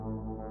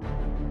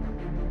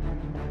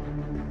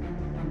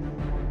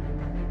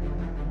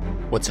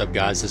What's up,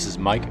 guys? This is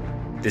Mike.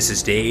 This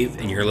is Dave,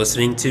 and you're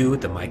listening to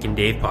the Mike and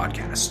Dave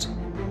podcast.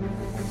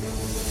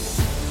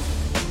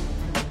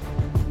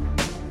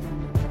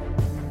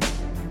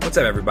 What's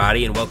up,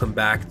 everybody, and welcome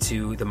back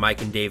to the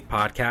Mike and Dave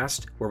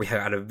podcast, where we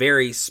got a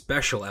very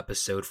special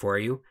episode for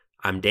you.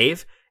 I'm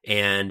Dave,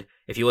 and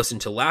if you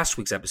listened to last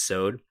week's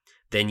episode,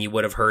 then you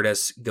would have heard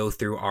us go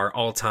through our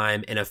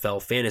all-time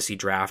NFL fantasy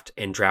draft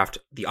and draft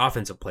the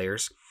offensive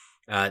players.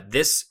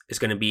 This is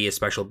going to be a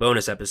special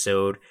bonus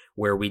episode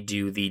where we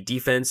do the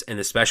defense and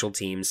the special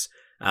teams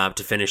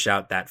to finish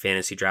out that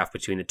fantasy draft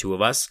between the two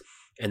of us.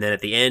 And then at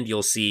the end,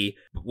 you'll see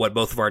what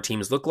both of our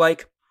teams look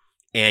like,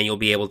 and you'll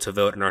be able to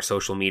vote on our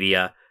social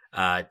media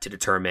to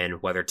determine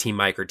whether Team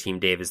Mike or Team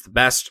Dave is the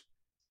best.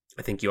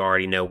 I think you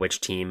already know which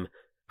team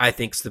I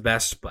think is the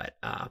best, but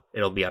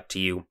it'll be up to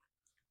you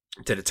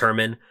to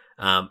determine.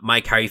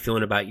 Mike, how are you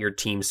feeling about your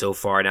team so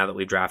far now that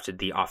we've drafted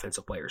the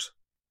offensive players?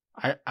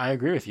 I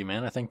agree with you,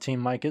 man. I think Team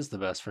Mike is the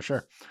best for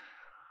sure.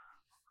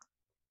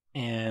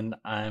 And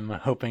I'm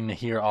hoping to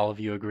hear all of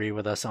you agree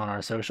with us on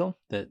our social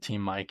that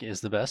Team Mike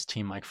is the best,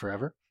 Team Mike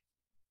forever.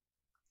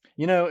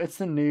 You know, it's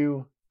the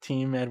new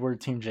Team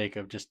Edward, Team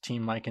Jacob, just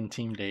Team Mike and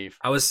Team Dave.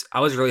 I was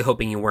really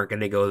hoping you weren't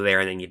going to go there,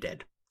 and then you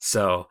did.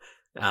 So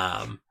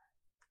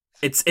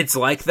it's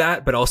like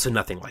that, but also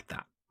nothing like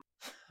that.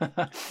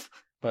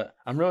 But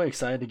I'm really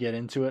excited to get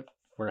into it.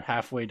 We're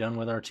halfway done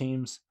with our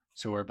teams.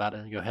 So we're about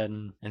to go ahead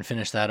and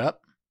finish that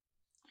up.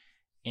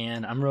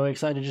 And I'm really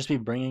excited to just be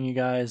bringing you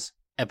guys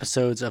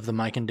episodes of the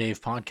Mike and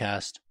Dave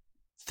podcast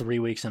 3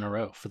 weeks in a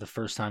row for the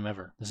first time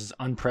ever. This is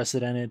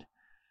unprecedented.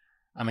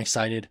 I'm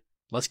excited.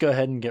 Let's go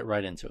ahead and get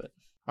right into it.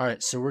 All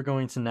right, so we're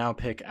going to now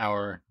pick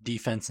our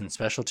defense and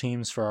special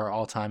teams for our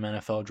all-time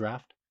NFL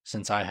draft.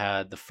 Since I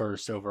had the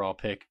first overall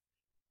pick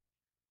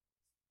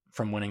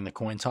from winning the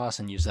coin toss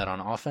and use that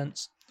on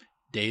offense,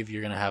 Dave,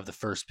 you're going to have the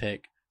first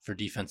pick for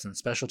defense and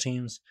special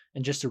teams.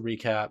 And just to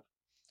recap,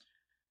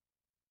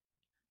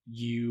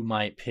 you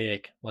might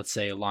pick, let's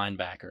say, a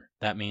linebacker.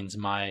 That means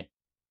my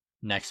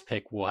next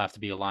pick will have to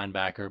be a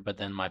linebacker, but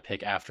then my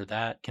pick after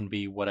that can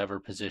be whatever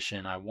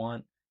position I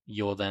want.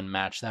 You'll then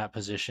match that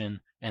position,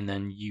 and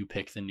then you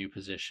pick the new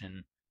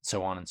position,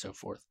 so on and so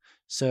forth.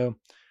 So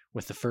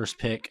with the first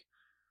pick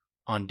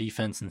on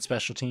defense and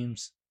special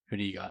teams, who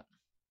do you got?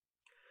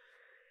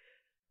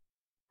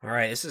 All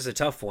right, this is a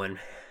tough one.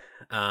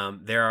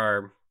 There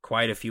are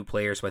quite a few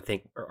players who I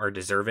think are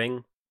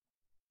deserving,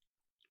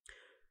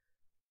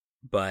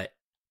 but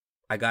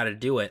I got to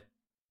do it.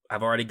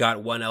 I've already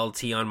got one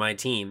LT on my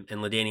team in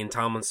LaDainian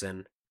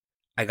Tomlinson.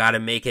 I got to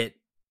make it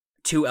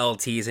two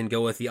LTs and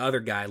go with the other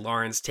guy,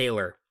 Lawrence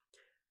Taylor.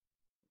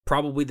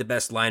 Probably the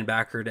best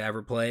linebacker to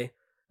ever play.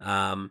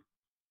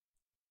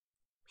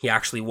 He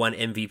actually won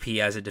MVP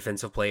as a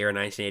defensive player in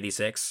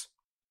 1986.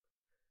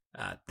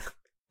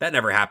 That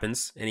never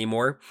happens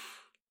anymore.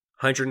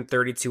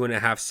 132 and a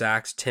half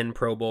sacks, 10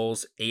 Pro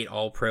Bowls, 8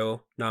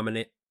 All-Pro not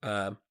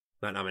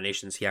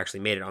nominations. He actually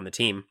made it on the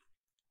team.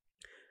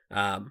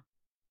 I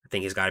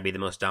think he's got to be the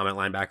most dominant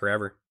linebacker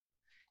ever.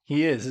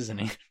 He is, isn't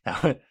he?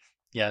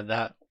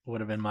 That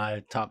would have been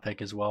my top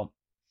pick as well.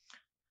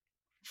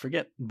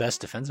 Forget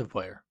best defensive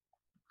player.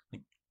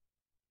 Like,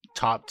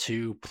 top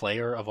 2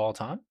 player of all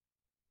time?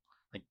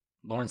 Like,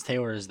 Lawrence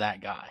Taylor is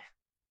that guy.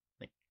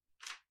 Like,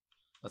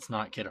 let's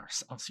not kid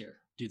ourselves here.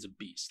 Dude's a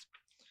beast.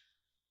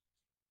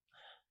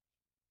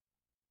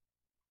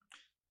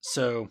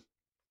 So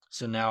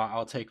now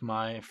I'll take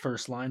my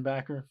first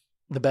linebacker.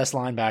 The best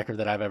linebacker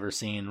that I've ever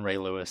seen, Ray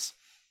Lewis.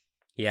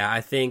 Yeah,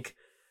 I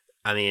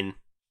would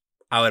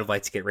have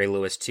liked to get Ray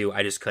Lewis too.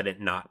 I just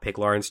couldn't not pick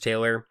Lawrence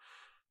Taylor.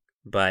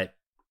 But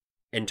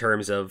in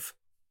terms of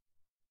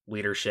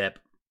leadership,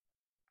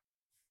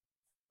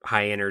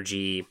 high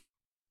energy,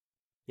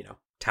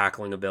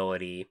 tackling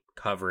ability,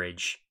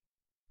 coverage,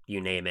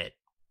 you name it,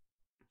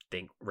 I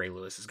think Ray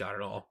Lewis has got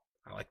it all.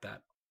 I like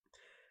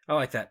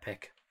that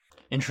pick.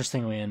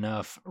 Interestingly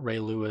enough, Ray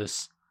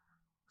Lewis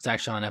was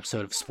actually on an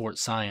episode of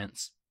Sports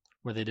Science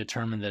where they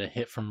determined that a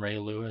hit from Ray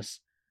Lewis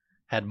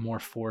had more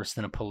force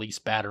than a police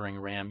battering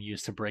ram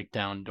used to break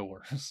down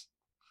doors.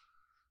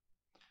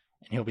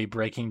 And he'll be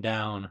breaking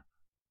down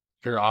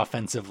your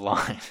offensive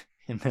line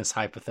in this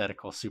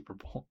hypothetical Super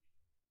Bowl.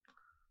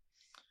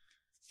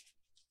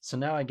 So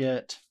now I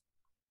get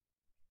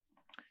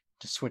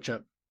to switch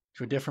up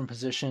to a different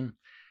position.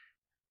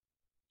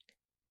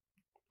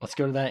 Let's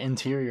go to that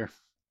interior.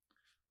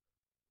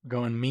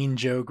 Going Mean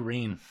Joe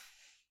Green,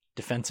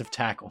 defensive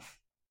tackle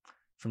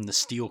from the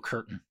Steel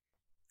Curtain.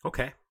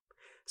 Okay.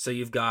 So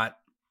you've got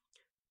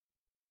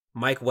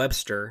Mike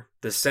Webster,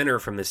 the center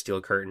from the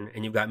Steel Curtain,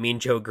 and you've got Mean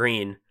Joe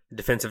Green,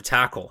 defensive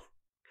tackle.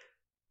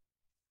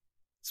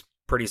 It's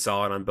pretty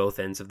solid on both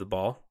ends of the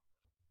ball.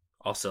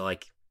 Also,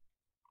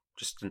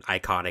 just an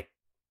iconic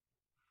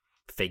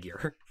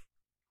figure.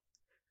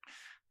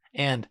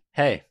 And,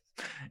 hey,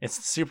 it's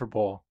the Super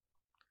Bowl.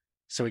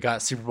 So we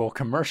got Super Bowl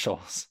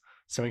commercials.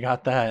 So we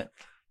got that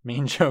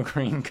Mean Joe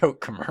Green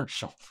Coke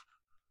commercial.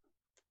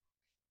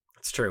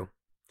 It's true.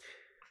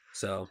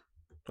 So,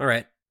 all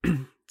right.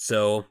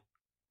 So,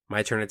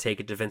 my turn to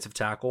take a defensive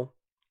tackle.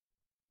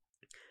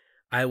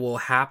 I will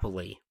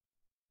happily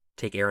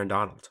take Aaron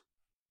Donald.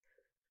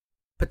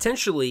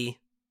 Potentially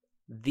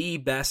the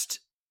best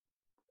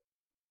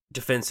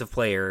defensive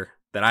player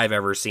that I've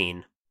ever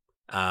seen,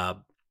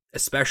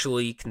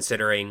 especially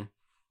considering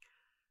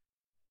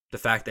the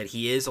fact that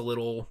he is a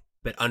little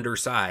bit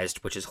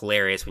undersized, which is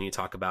hilarious when you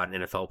talk about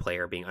an NFL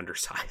player being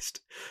undersized,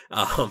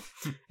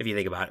 if you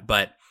think about it.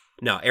 But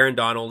no, Aaron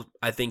Donald,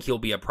 I think he'll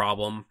be a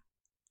problem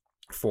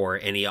for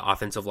any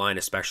offensive line,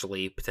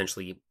 especially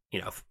potentially,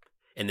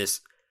 in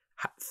this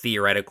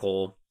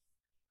theoretical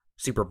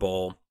Super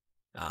Bowl.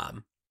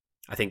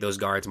 I think those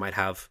guards might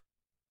have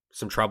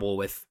some trouble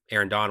with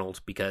Aaron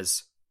Donald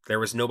because there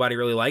was nobody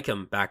really like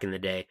him back in the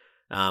day.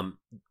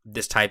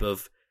 This type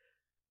of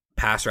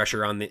pass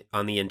rusher on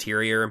the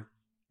interior,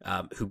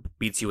 who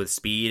beats you with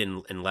speed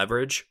and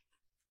leverage.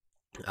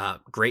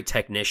 Great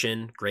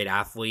technician, great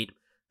athlete.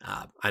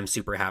 I'm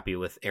super happy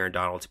with Aaron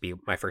Donald to be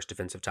my first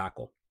defensive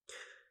tackle.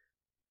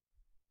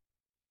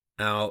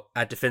 Now,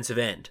 at defensive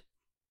end,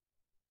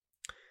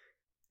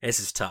 this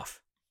is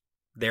tough.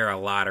 There are a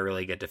lot of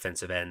really good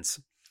defensive ends,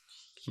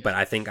 but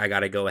I think I got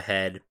to go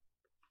ahead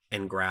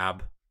and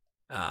grab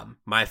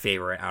my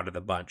favorite out of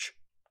the bunch.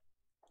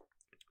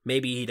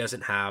 Maybe he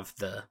doesn't have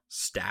the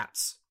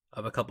stats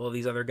of a couple of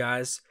these other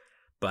guys,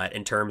 but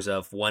in terms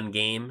of one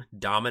game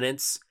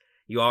dominance,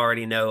 you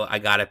already know I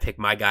got to pick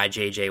my guy,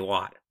 J.J.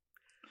 Watt.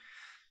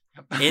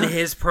 In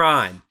his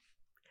prime,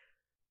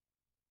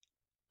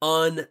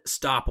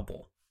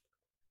 unstoppable,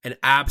 an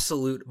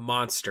absolute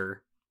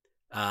monster,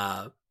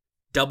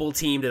 double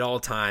teamed at all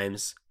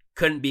times,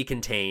 couldn't be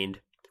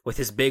contained with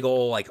his big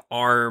old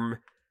arm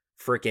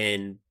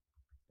freaking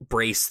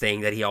brace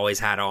thing that he always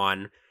had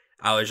on.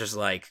 I was just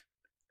like,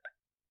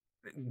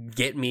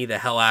 get me the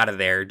hell out of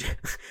there.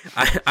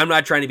 I'm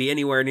not trying to be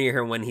anywhere near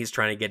him when he's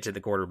trying to get to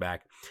the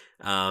quarterback.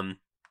 One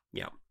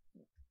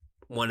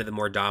of the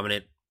more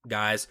dominant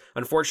guys.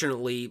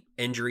 Unfortunately,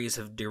 injuries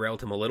have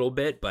derailed him a little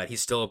bit, but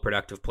he's still a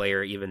productive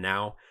player even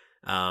now.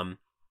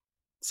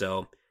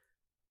 So,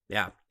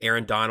 yeah,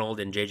 Aaron Donald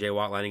and J.J.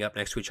 Watt lining up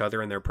next to each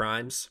other in their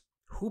primes.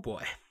 Hoo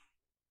boy.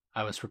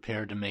 I was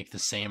prepared to make the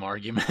same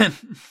argument.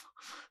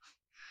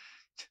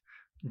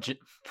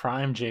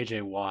 Prime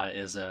J.J. Watt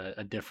is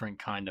a different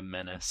kind of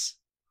menace.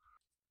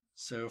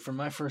 So for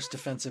my first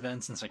defensive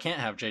end, since I can't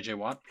have J.J.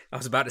 Watt... I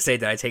was about to say,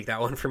 did I take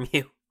that one from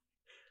you?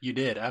 You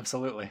did,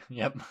 absolutely.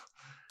 Yep.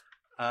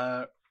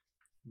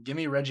 Give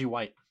me Reggie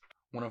White,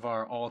 one of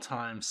our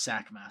all-time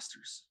sack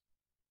masters.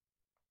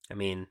 I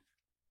mean,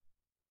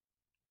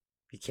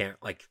 you can't,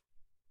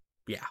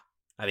 yeah.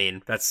 I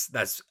mean, that's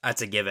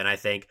a given, I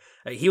think.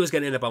 He was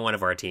going to end up on one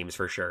of our teams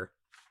for sure.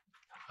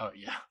 Oh,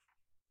 yeah.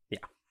 Yeah.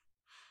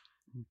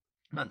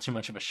 Not too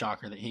much of a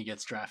shocker that he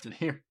gets drafted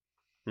here.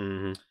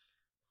 Mm-hmm.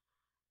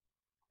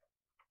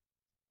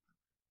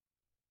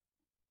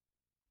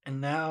 And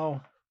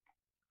now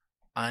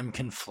I'm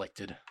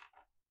conflicted.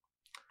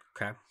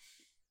 Okay.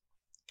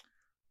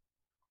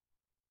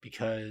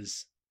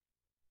 Because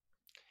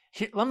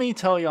let me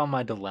tell you all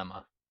my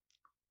dilemma.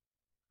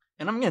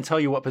 And I'm going to tell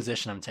you what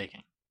position I'm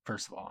taking.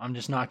 First of all, I'm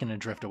just not going to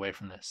drift away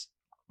from this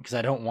because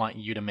I don't want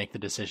you to make the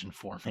decision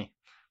for me.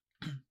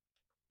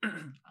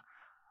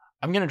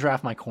 I'm going to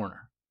draft my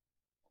corner.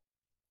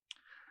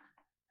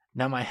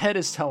 Now, my head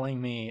is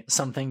telling me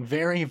something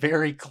very,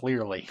 very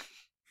clearly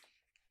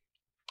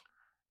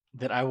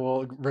that I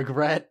will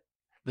regret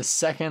the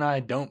second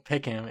I don't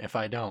pick him if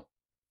I don't.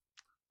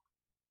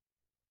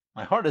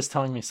 My heart is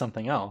telling me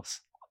something else.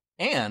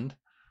 And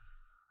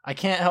I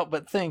can't help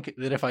but think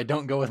that if I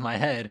don't go with my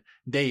head,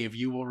 Dave,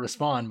 you will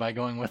respond by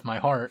going with my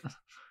heart.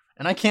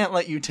 And I can't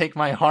let you take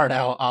my heart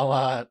out a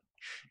la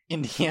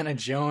Indiana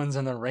Jones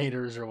and the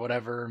Raiders or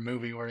whatever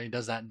movie where he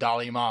does that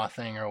Dolly Ma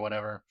thing or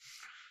whatever.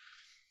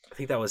 I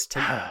think that was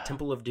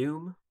Temple of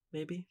Doom,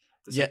 maybe?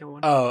 The second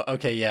one? Oh,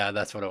 okay, yeah,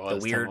 that's what it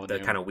was.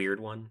 The kind of weird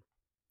one.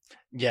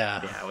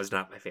 Yeah. Yeah, it was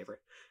not my favorite.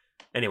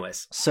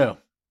 Anyways. So,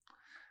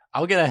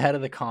 I'll get ahead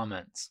of the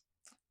comments.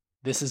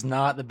 This is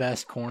not the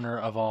best corner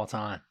of all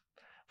time,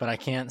 but I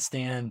can't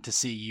stand to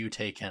see you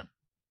take him.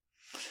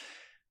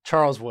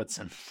 Charles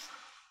Woodson.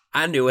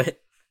 I knew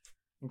it.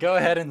 Go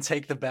ahead and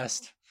take the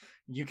best.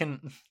 You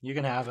can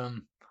have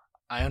him.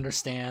 I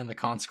understand the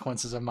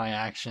consequences of my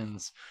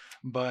actions,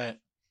 but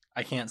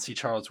I can't see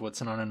Charles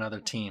Woodson on another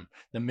team.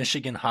 The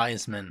Michigan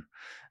Heisman.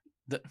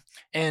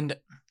 And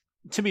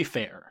to be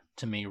fair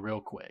to me real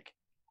quick,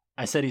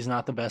 I said he's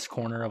not the best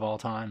corner of all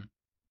time.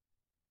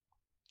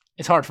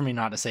 It's hard for me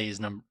not to say he's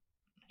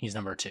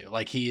number two.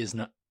 He is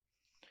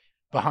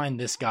behind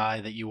this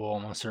guy that you will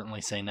almost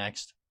certainly say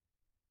next.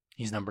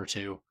 He's number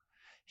two.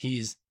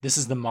 This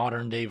is the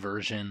modern day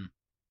version.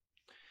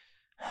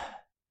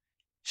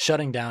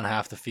 Shutting down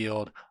half the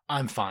field.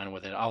 I'm fine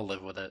with it. I'll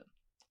live with it.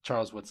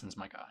 Charles Woodson's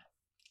my guy.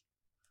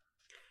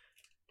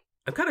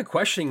 I'm kind of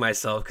questioning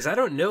myself because I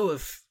don't know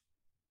if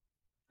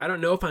I'm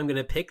going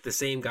to pick the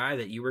same guy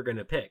that you were going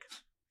to pick.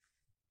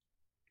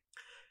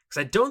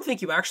 Because I don't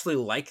think you actually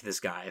like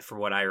this guy from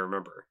what I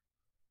remember.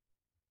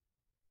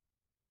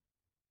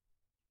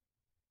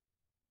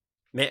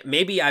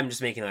 Maybe I'm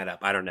just making that up.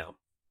 I don't know.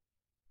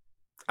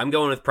 I'm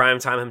going with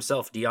primetime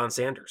himself, Deion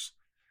Sanders.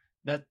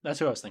 That's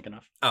who I was thinking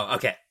of. Oh,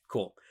 okay,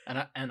 cool.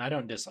 And I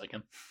don't dislike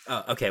him.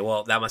 Oh, okay.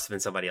 Well, that must have been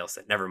somebody else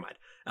then. Never mind.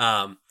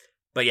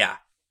 But yeah,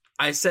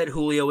 I said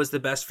Julio was the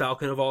best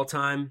Falcon of all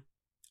time.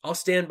 I'll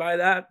stand by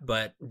that,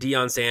 but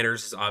Deion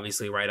Sanders is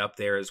obviously right up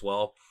there as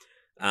well.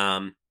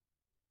 I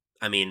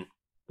mean,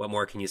 what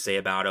more can you say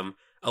about him?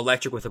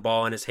 Electric with the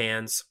ball in his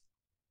hands.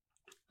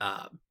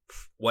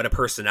 What a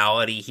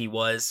personality he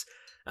was.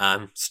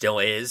 Still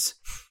is.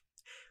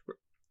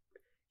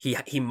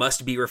 He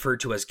must be referred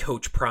to as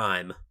Coach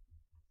Prime.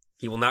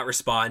 He will not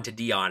respond to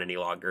Deion any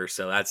longer,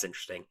 so that's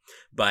interesting.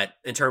 But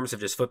in terms of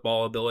just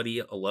football ability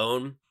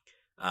alone,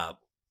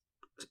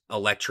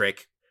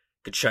 electric,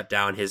 could shut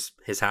down his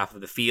half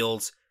of the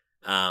field,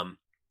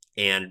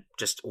 and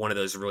just one of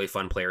those really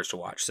fun players to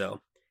watch. So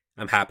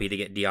I'm happy to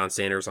get Deion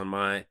Sanders on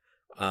my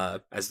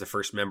as the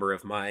first member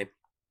of my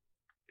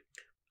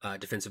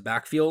defensive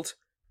backfield.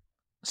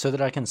 So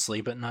that I can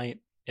sleep at night,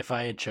 if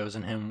I had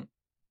chosen him,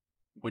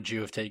 would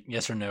you have taken,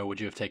 yes or no, would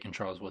you have taken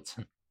Charles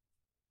Woodson?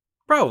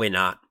 Probably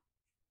not.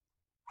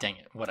 Dang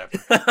it, whatever.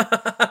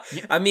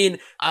 I mean,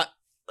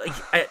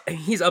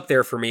 he's up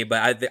there for me,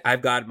 but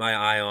I've got my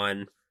eye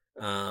on.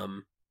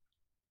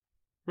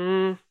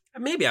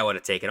 Maybe I would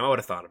have taken him. I would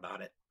have thought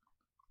about it.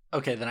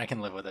 Okay, then I can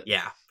live with it.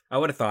 Yeah, I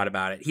would have thought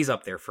about it. He's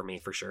up there for me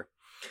for sure.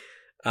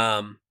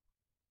 All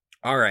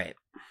right.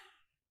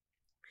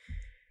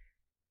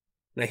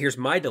 Now here's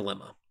my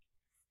dilemma.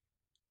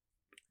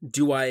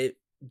 Do I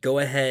go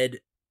ahead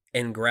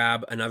and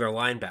grab another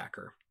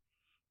linebacker?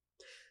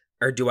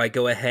 Or do I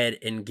go ahead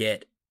and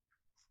get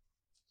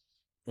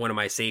one of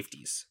my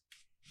safeties?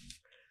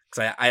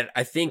 Because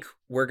I think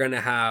we're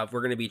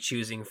gonna be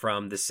choosing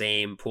from the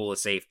same pool of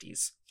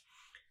safeties.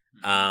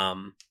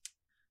 I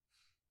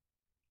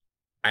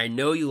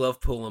know you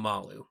love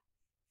Polamalu.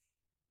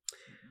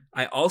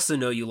 I also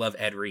know you love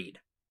Ed Reed.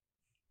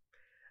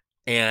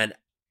 And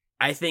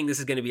I think this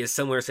is going to be a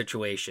similar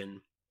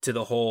situation to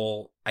the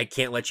whole, I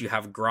can't let you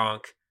have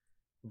Gronk,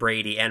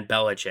 Brady, and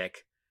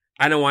Belichick.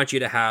 I don't want you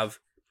to have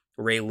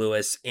Ray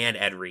Lewis and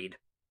Ed Reed.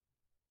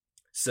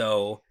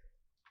 So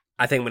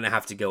I think I'm going to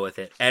have to go with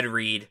it. Ed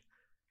Reed,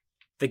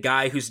 the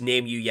guy whose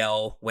name you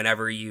yell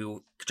whenever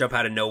you jump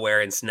out of nowhere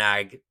and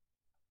snag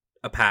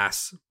a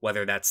pass,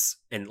 whether that's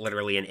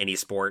literally in any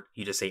sport,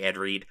 you just say Ed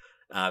Reed.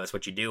 That's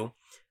what you do.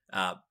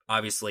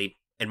 Obviously,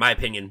 in my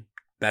opinion,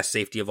 best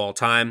safety of all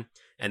time.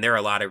 And there are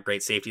a lot of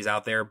great safeties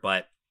out there,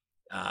 but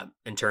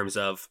in terms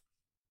of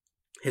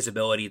his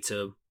ability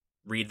to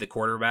read the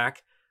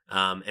quarterback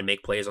and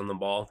make plays on the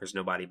ball, there's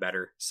nobody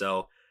better.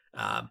 So,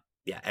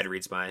 yeah, Ed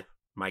Reed's my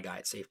guy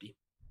at safety.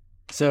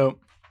 So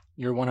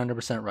you're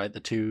 100% right.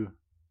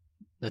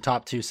 The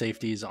top two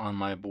safeties on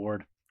my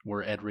board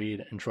were Ed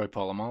Reed and Troy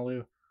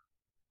Polamalu.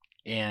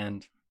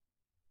 And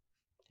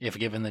if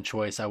given the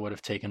choice, I would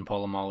have taken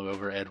Polamalu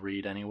over Ed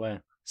Reed anyway.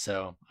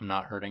 So I'm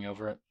not hurting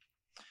over it.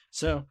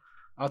 So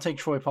I'll take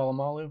Troy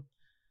Polamalu.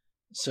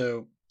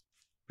 So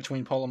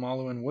between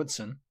Polamalu and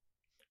Woodson,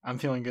 I'm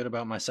feeling good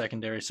about my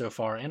secondary so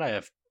far. And I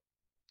have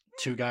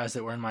two guys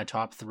that were in my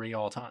top three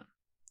all time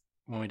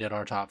when we did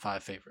our top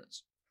 5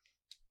 favorites.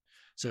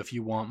 So if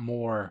you want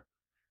more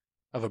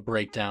of a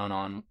breakdown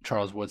on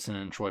Charles Woodson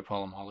and Troy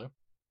Polamalu,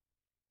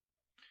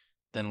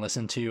 then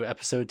listen to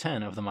episode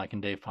 10 of the Mike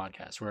and Dave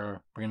podcast,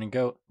 where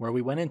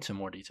we went into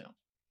more detail.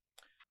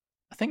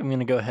 I think I'm going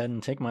to go ahead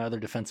and take my other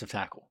defensive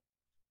tackle.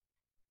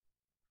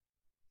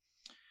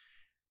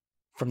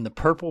 From the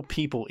Purple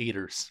People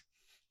Eaters,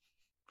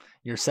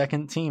 your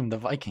second team, the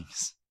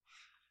Vikings.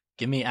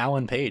 Give me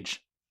Alan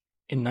Page.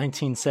 In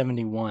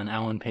 1971,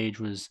 Alan Page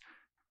was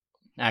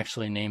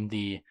actually named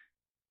the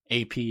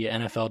AP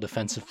NFL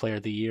Defensive Player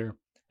of the Year,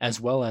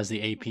 as well as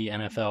the AP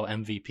NFL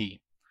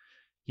MVP.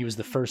 He was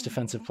the first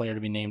defensive player to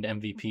be named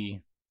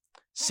MVP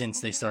since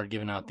they started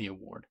giving out the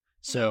award.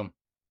 So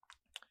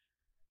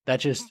that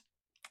just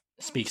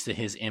speaks to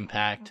his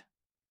impact,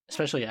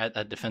 especially at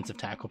that defensive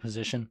tackle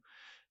position.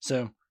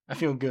 So I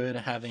feel good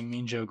having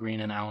Mean Joe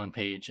Green and Alan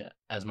Page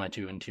as my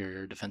 2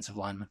 interior defensive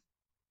linemen.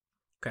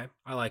 Okay,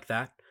 I like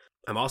that.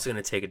 I'm also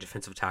going to take a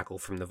defensive tackle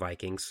from the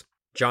Vikings.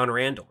 John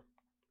Randall,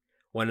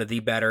 one of the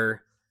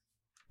better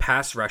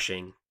pass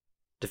rushing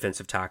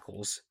defensive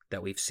tackles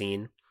that we've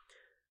seen.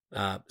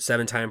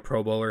 7-time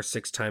Pro Bowler,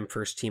 6-time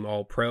first team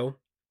All-Pro.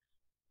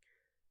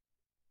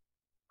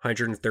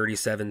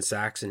 137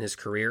 sacks in his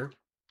career.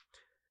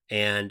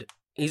 And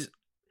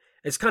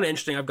it's kind of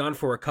interesting. I've gone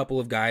for a couple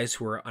of guys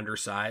who are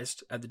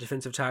undersized at the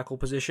defensive tackle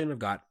position. I've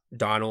got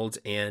Donald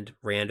and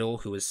Randall,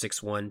 who is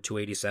 6'1",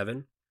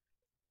 287.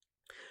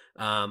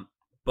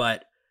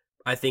 But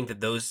I think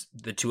that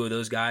the two of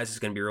those guys is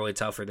going to be really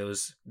tough for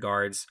those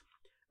guards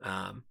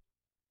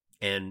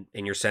and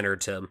your center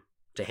to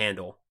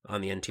handle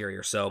on the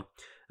interior. So,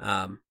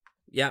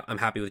 yeah, I'm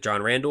happy with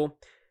John Randall.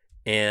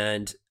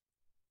 And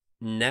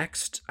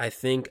next, I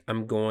think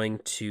I'm going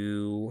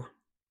to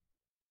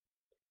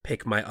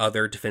pick my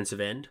other defensive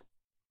end.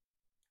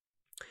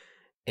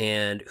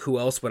 And who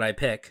else would I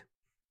pick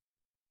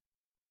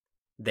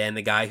than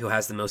the guy who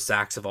has the most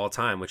sacks of all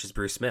time, which is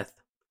Bruce Smith.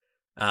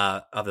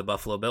 of the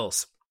Buffalo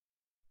Bills.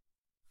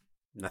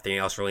 Nothing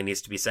else really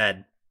needs to be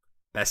said.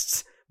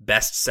 Best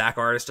sack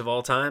artist of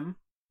all time.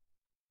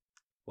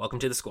 Welcome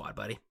to the squad,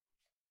 buddy.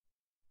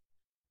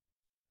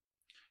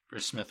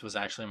 Bruce Smith was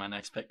actually my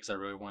next pick because I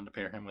really wanted to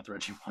pair him with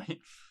Reggie White.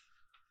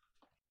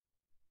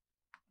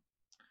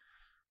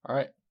 All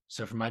right,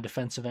 so for my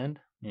defensive end,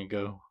 I'm going to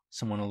go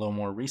someone a little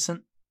more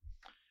recent.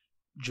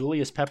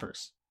 Julius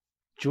Peppers.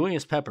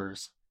 Julius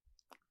Peppers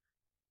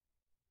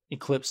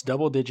eclipsed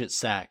double-digit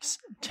sacks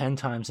 10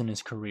 times in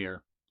his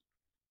career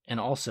and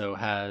also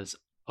has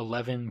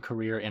 11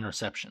 career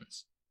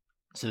interceptions.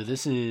 So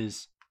this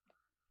is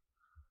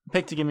a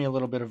pick to give me a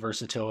little bit of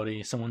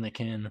versatility, someone that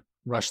can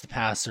rush the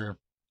passer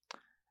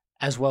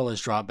as well as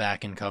drop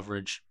back in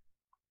coverage,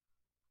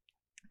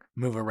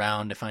 move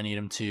around if I need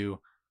him to,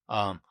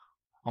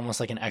 almost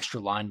like an extra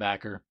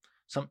linebacker.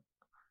 So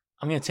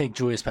I'm going to take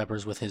Julius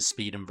Peppers with his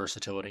speed and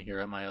versatility here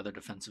at my other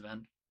defensive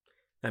end.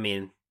 I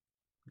mean,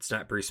 it's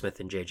not Bruce Smith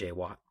and J.J.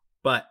 Watt,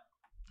 but...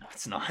 No,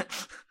 it's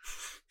not.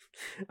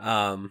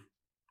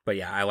 But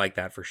yeah, I like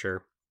that for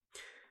sure.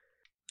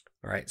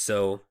 All right,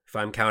 so if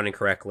I'm counting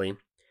correctly,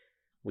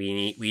 we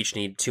each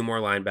need 2 more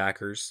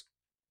linebackers,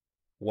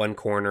 1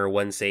 corner,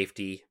 1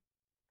 safety,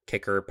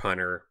 kicker,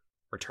 punter,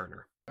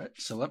 returner. All right,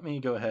 so let me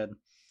go ahead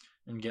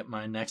and get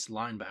my next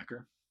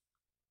linebacker.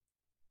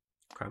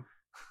 Okay.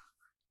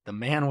 The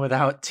man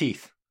without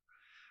teeth.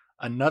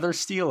 Another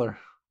Steeler,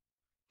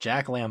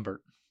 Jack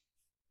Lambert.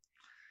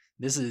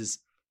 This is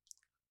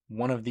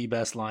one of the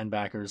best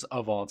linebackers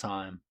of all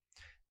time.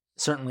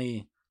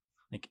 Certainly,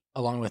 like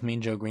along with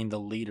Mean Joe Green, the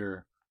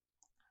leader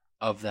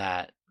of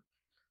that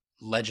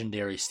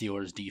legendary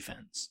Steelers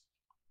defense.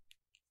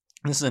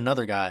 This is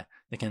another guy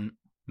that can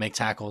make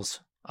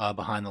tackles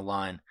behind the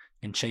line,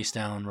 can chase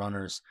down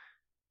runners,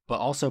 but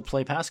also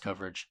play pass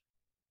coverage,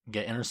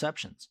 get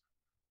interceptions.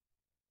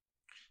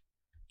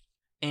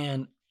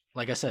 And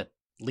like I said,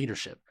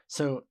 leadership.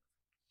 So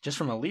just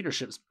from a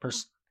leadership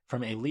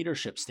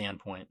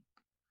standpoint,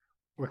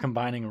 we're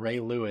combining Ray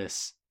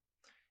Lewis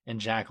and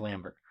Jack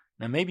Lambert.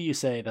 Now maybe you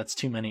say that's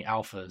too many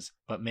alphas,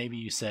 but maybe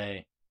you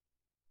say,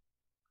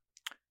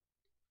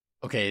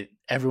 okay,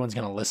 everyone's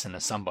going to listen to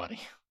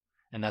somebody.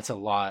 And that's a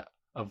lot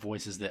of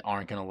voices that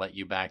aren't going to let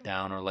you back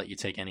down or let you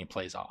take any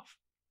plays off.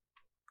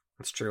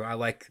 That's true. I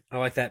like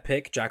that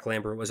pick. Jack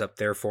Lambert was up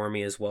there for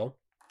me as well.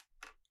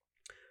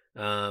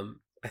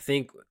 I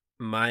think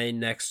my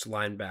next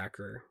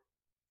linebacker.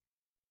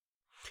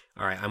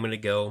 All right, I'm going to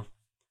go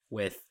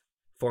with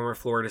former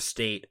Florida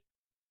State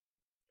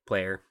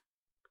player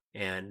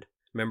and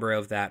member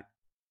of that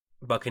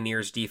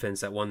Buccaneers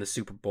defense that won the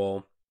Super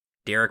Bowl,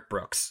 Derrick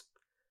Brooks.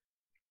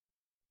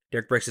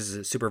 Derrick Brooks is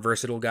a super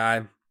versatile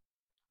guy.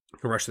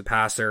 Can rush the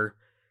passer,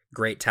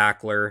 great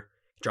tackler,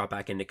 drop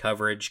back into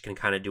coverage, can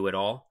kind of do it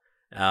all.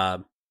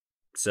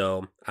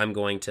 So I'm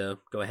going to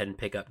go ahead and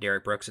pick up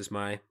Derrick Brooks as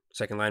my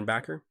second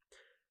linebacker.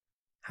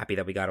 Happy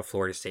that we got a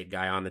Florida State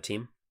guy on the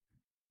team.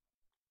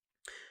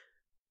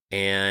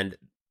 And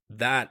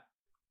that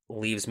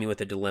leaves me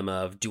with a dilemma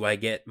of, do I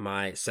get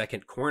my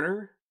second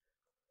corner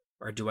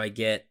or do I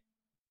get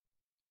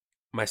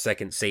my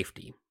second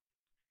safety?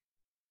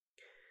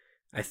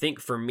 I think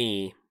for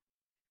me,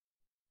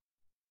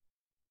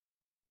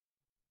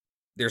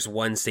 there's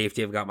one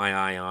safety I've got my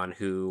eye on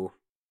who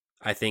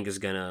I think is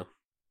going to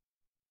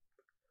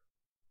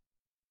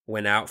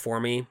win out for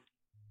me.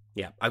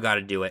 Yeah, I've got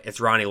to do it. It's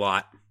Ronnie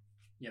Lott.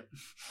 Yep.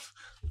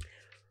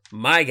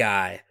 My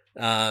guy.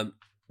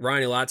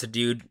 Ronnie Lott's a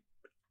dude,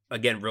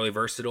 again, really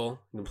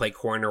versatile. He can play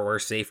corner or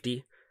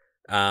safety.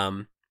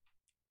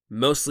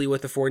 Mostly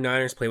with the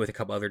 49ers, play with a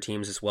couple other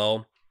teams as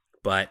well.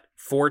 But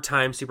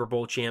 4-time Super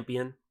Bowl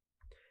champion,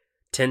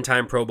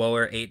 10-time Pro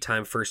Bowler,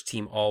 8-time first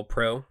team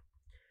All-Pro.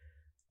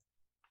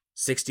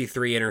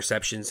 63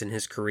 interceptions in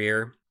his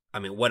career. I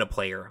mean, what a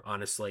player,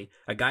 honestly.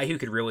 A guy who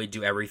could really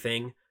do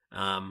everything.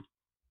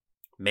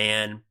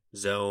 Man,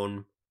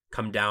 zone,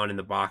 come down in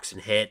the box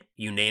and hit,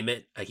 you name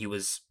it. He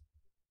was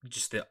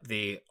just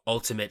the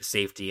ultimate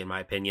safety, in my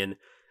opinion.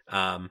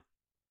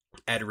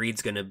 Ed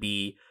Reed's going to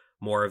be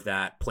more of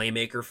that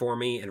playmaker for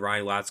me, and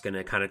Ronnie Lott's going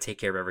to kind of take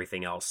care of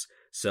everything else.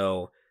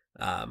 So,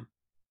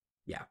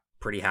 yeah,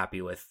 pretty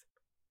happy with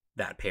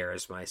that pair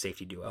as my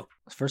safety duo.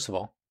 First of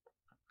all,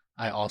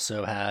 I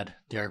also had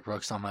Derrick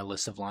Brooks on my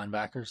list of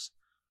linebackers.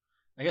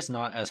 I guess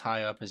not as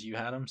high up as you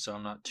had him, so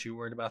I'm not too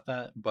worried about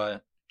that.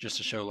 But just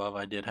to show love,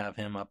 I did have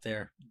him up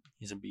there.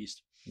 He's a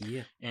beast.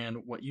 Yeah.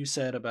 And what you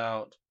said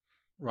about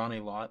Ronnie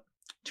Lott,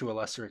 to a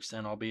lesser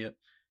extent, albeit,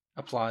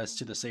 applies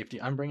to the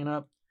safety I'm bringing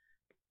up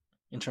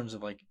in terms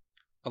of like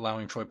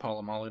allowing Troy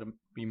Polamalu to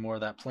be more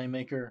of that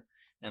playmaker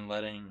and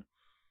letting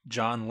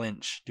John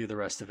Lynch do the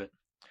rest of it.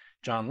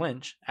 John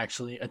Lynch,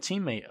 actually a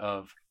teammate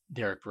of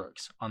Derrick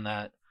Brooks on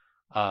that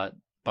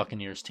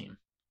Buccaneers team.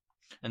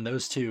 And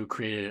those two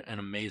created an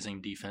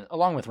amazing defense,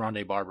 along with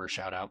Rondé Barber,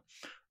 shout out,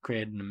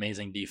 created an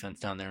amazing defense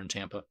down there in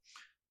Tampa.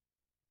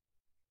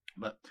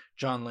 But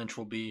John Lynch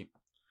will be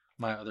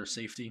my other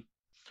safety.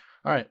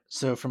 All right,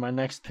 so for my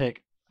next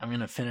pick, I'm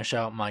going to finish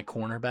out my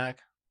cornerback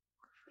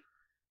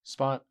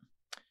spot.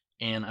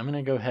 And I'm going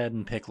to go ahead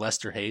and pick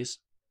Lester Hayes.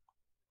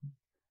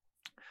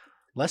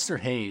 Lester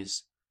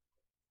Hayes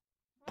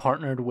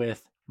partnered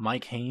with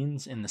Mike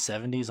Haynes in the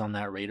 70s on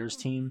that Raiders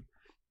team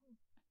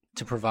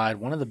to provide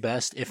one of the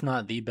best, if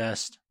not the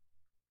best,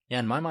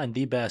 in my mind,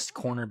 the best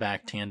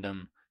cornerback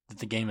tandem that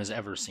the game has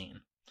ever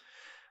seen.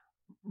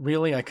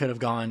 Really, I could have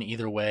gone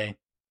either way.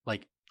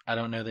 Like, I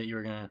don't know that you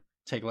were going to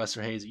take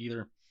Lester Hayes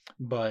either,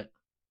 but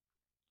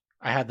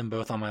I had them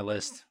both on my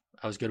list.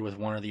 I was good with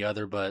one or the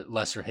other, but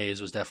Lester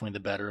Hayes was definitely the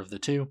better of the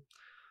two.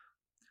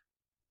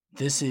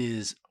 This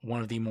is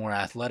one of the more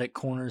athletic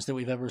corners that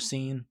we've ever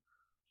seen.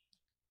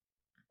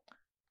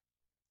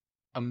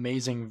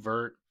 Amazing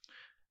vert,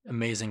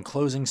 amazing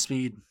closing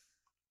speed.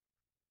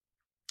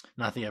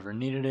 Not that he ever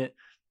needed it.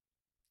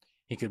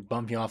 He could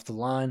bump you off the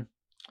line.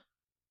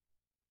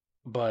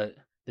 But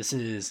this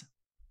is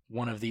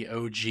one of the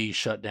OG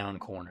shutdown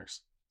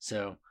corners.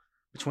 So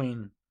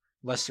between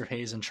Lester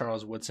Hayes and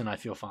Charles Woodson, I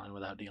feel fine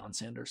without Deion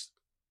Sanders.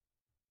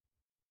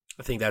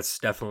 I think that's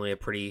definitely a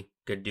pretty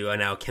good duo.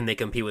 Now, can they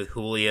compete with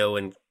Julio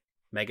and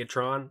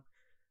Megatron?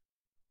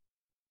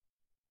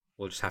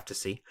 We'll just have to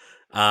see.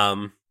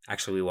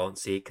 Actually, we won't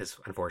see because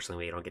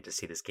unfortunately we don't get to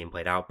see this game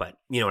played out, but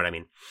you know what I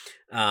mean.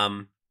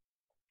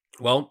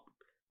 Well,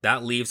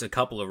 that leaves a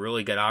couple of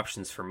really good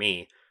options for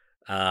me.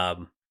 I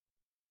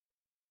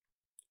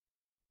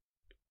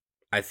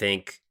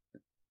think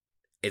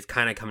it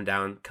kind of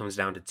comes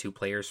down to two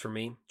players for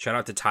me. Shout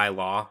out to Ty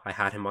Law. I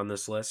had him on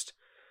this list.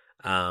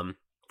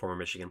 Former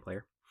Michigan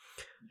player.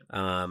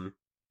 I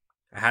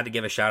had to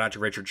give a shout out to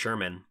Richard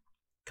Sherman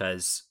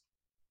because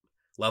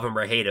love him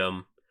or hate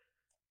him,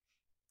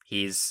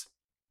 he's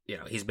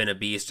been a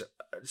beast,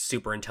 a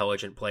super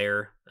intelligent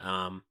player,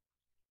 and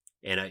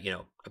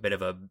a bit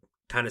of a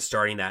kind of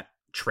starting that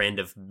trend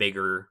of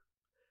bigger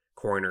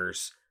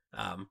corners,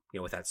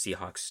 with that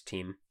Seahawks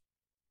team.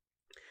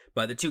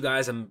 But the two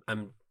guys I'm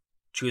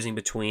choosing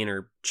between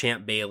are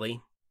Champ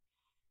Bailey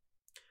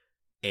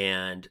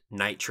and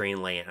Night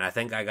Train Lane. And I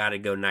think I got to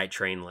go Night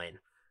Train Lane.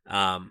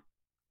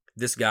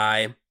 This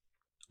guy,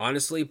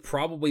 honestly,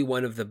 probably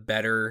one of the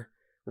better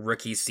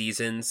rookie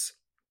seasons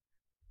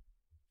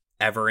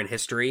ever in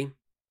history.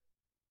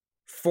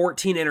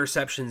 14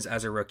 interceptions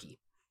as a rookie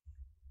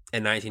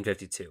in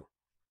 1952.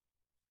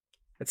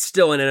 It's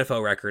still an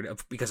NFL record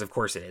because of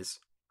course it is.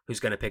 Who's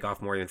going to pick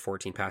off more than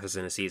 14 passes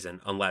in a season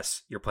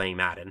unless you're playing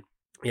Madden?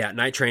 Yeah,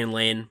 Night Train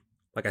Lane,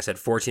 like I said,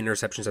 14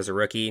 interceptions as a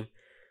rookie.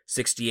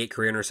 68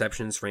 career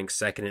interceptions, ranked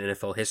second in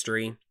NFL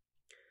history.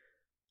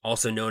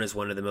 Also known as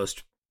one of the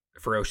most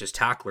ferocious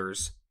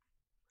tacklers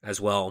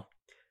as well.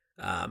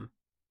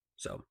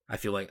 So I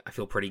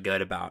feel pretty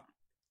good about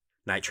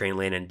Night Train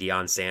Lane and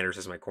Deion Sanders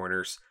as my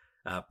corners.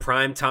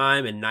 Prime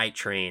Time and Night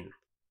Train,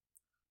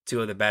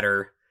 two of the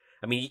better.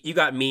 I mean, you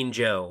got Mean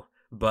Joe,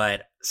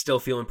 but still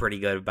feeling pretty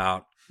good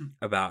about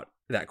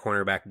that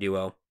cornerback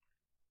duo.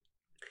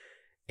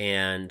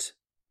 And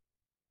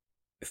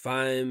if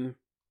I'm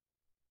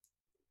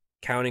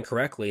counting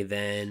correctly,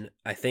 then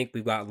I think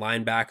we've got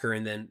linebacker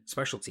and then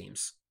special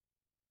teams.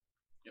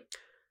 Yep.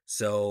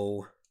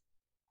 So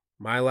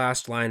my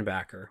last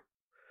linebacker.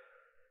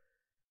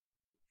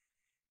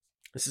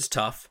 This is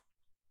tough.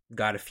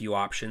 Got a few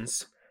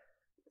options.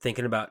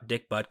 Thinking about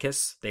Dick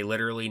Butkus, they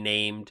literally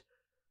named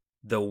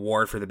the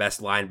award for the best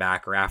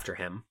linebacker after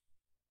him.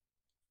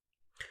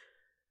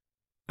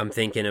 I'm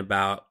thinking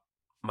about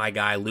my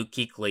guy Luke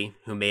Kuechly,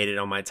 who made it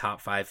on my top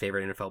 5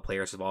 favorite NFL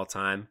players of all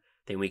time.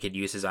 I think we could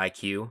use his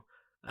IQ,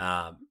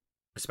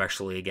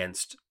 especially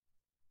against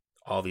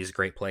all these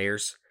great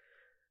players.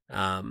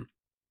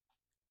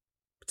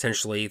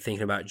 Potentially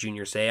thinking about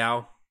Junior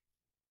Seau.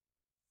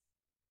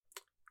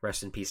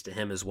 Rest in peace to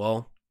him as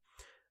well.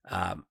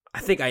 I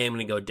think I am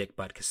going to go Dick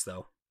Butkus,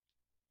 though.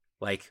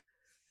 Like,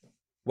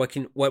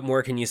 what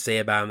more can you say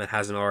about him that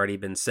hasn't already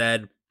been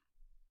said?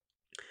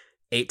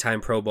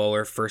 8-time Pro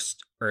Bowler,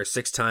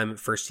 6-time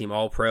first-team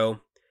All-Pro,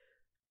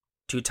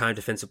 2-time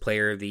Defensive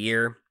Player of the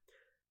Year,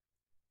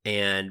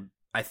 and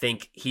I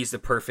think he's the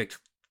perfect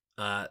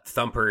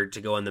thumper to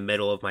go in the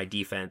middle of my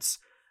defense,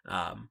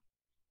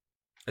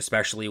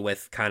 especially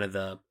with kind of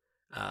the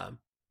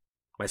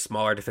my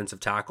smaller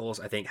defensive tackles.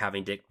 I think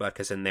having Dick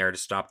Butkus in there to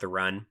stop the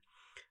run,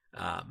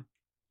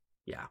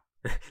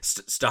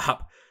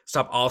 stop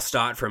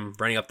Allstott from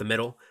running up the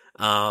middle.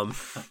 I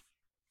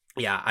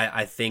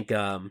think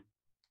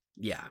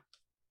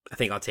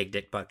I'll take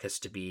Dick Butkus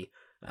to be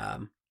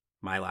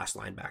my last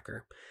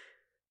linebacker.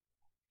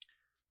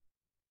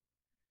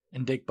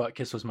 And Dick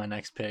Butkus was my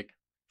next pick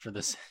for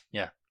this.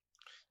 Yeah,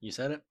 you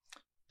said it.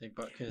 Dick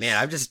Butkus. Man,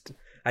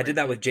 I did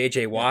that with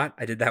J.J. Watt.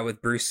 I did that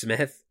with Bruce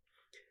Smith.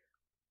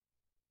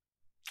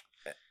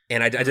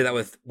 And I did that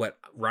with,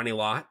 Ronnie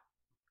Lott?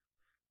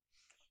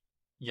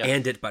 Yeah.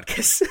 And Dick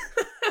Butkus.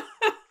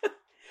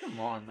 Come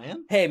on,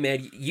 man. Hey,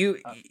 man, you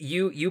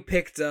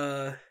picked...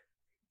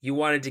 you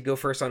wanted to go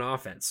first on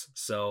offense,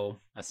 so...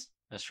 That's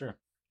true.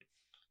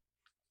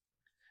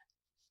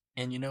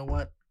 And you know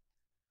what?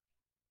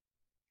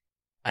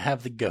 I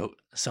have the GOAT,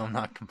 so I'm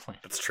not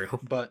complaining. That's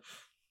true. But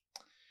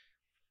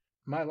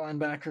my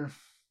linebacker,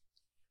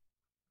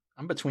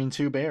 I'm between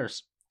two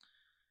Bears.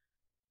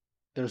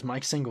 There's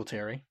Mike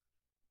Singletary.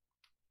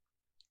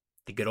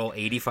 The good old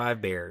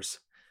 85 Bears.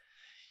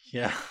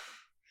 Yeah.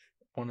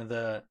 One of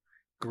the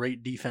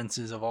great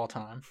defenses of all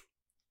time.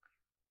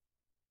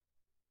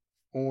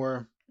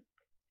 Or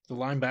the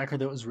linebacker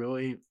that was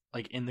really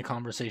like in the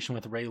conversation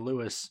with Ray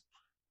Lewis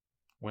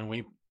when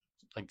we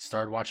like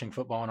started watching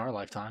football in our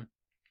lifetime,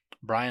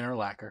 Brian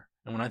Urlacher.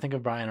 And when I think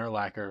of Brian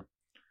Urlacher,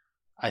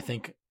 I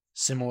think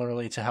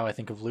similarly to how I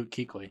think of Luke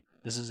Kuechly.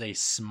 This is a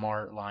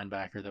smart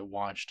linebacker that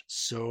watched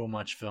so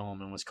much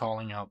film and was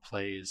calling out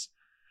plays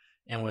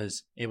and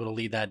was able to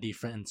lead that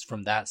defense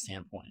from that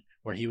standpoint,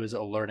 where he was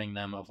alerting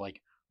them of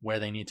like where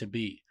they need to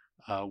be,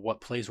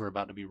 what plays were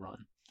about to be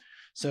run.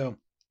 So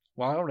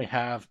while I already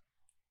have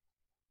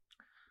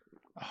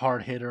a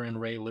hard hitter in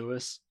Ray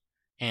Lewis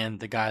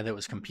and the guy that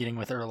was competing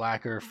with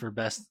Urlacher for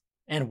best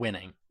and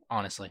winning,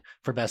 honestly,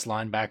 for best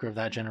linebacker of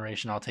that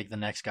generation, I'll take the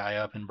next guy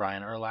up in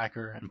Brian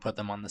Urlacher and put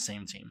them on the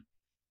same team.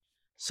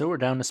 So we're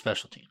down to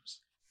special teams.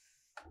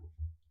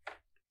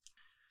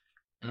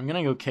 And I'm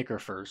going to go kicker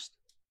first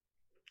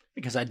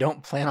because I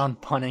don't plan on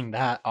punting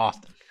that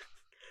often.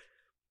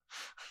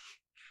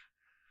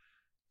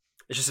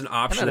 It's just an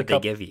option that they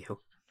give you.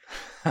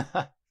 And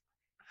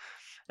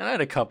I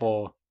had a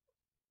couple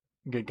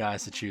good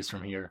guys to choose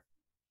from here.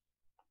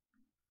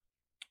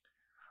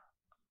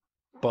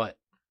 But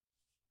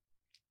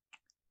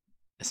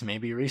this may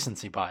be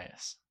recency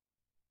bias.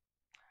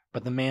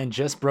 But the man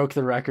just broke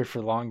the record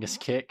for longest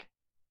kick.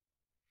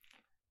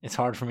 It's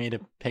hard for me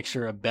to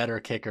picture a better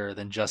kicker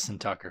than Justin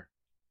Tucker.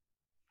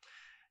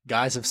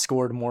 Guys have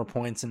scored more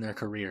points in their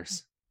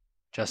careers.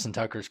 Justin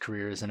Tucker's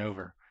career isn't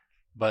over.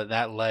 But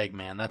that leg,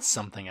 man, that's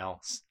something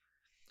else.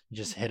 You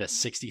just hit a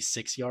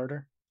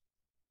 66-yarder.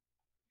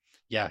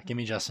 Yeah, give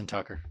me Justin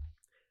Tucker.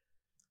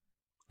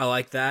 I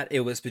like that.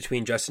 It was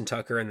between Justin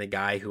Tucker and the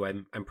guy who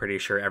I'm pretty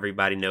sure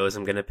everybody knows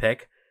I'm going to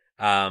pick.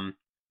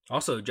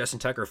 Also, Justin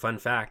Tucker, fun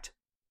fact,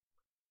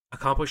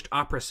 accomplished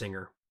opera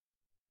singer.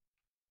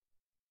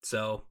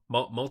 So,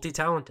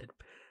 multi-talented.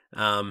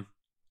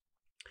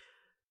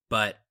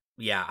 But,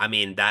 yeah, I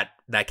mean, that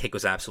kick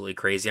was absolutely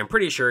crazy. I'm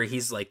pretty sure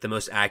he's, like, the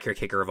most accurate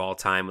kicker of all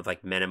time with,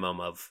 like, minimum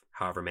of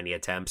however many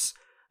attempts.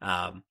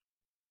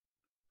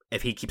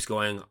 If he keeps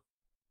going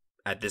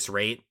at this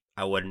rate,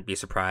 I wouldn't be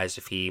surprised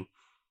if he's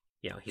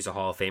a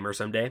Hall of Famer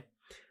someday.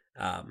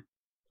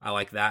 I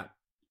like that.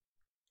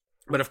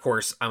 But, of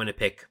course, I'm going to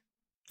pick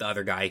the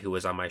other guy who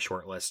was on my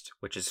short list,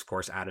 which is, of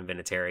course, Adam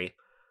Vinatieri.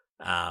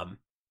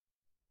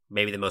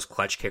 Maybe the most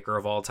clutch kicker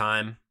of all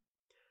time.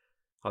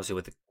 Obviously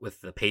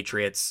with the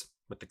Patriots,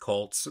 with the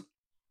Colts,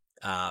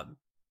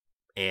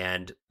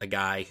 and a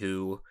guy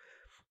who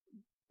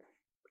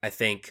I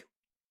think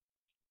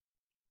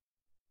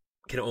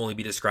can only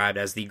be described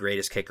as the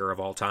greatest kicker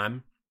of all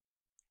time.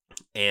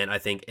 And I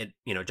think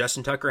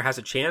Justin Tucker has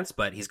a chance,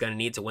 but he's going to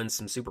need to win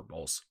some Super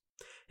Bowls,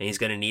 and he's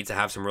going to need to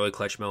have some really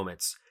clutch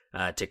moments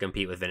to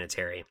compete with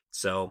Vinatieri.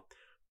 So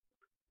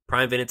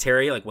prime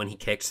Vinatieri, like when he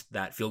kicked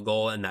that field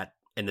goal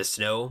in the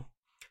snow,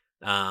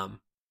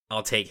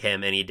 I'll take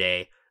him any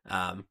day.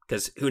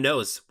 Because who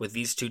knows, with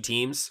these two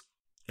teams,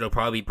 it'll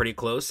probably be pretty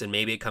close, and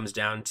maybe it comes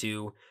down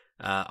to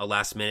a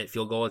last-minute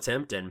field goal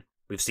attempt, and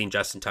we've seen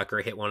Justin Tucker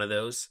hit one of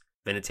those.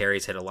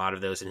 Vinatieri's hit a lot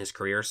of those in his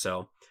career,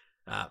 so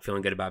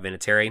feeling good about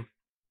Vinatieri.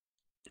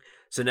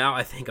 So now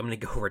I think I'm going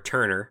to go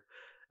returner,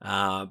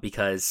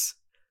 because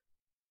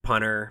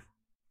punter,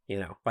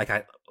 like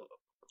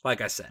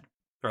I said,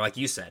 or like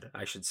you said,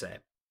 I should say.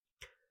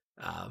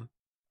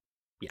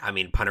 Yeah, I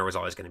mean, punter was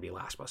always going to be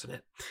last, wasn't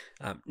it?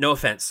 No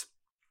offense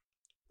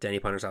to any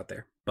punters out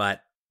there,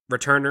 but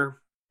returner,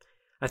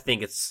 I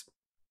think it's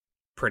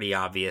pretty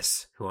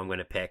obvious who I'm going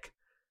to pick.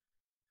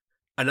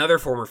 Another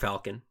former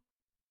Falcon,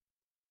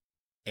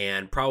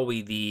 and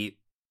probably the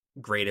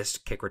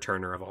greatest kick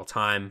returner of all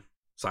time,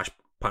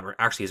 / punt.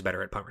 Actually, is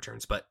better at punt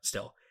returns, but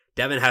still,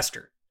 Devin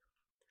Hester.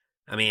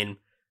 I mean,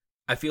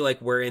 I feel like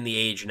we're in the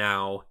age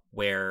now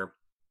where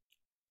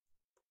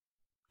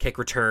kick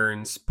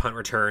returns, punt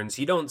returns,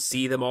 you don't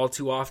see them all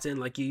too often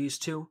like you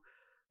used to.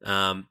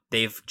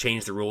 They've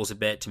changed the rules a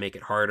bit to make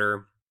it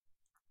harder,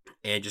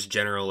 and just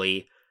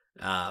generally,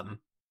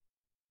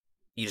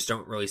 you just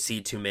don't really see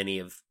too many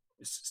of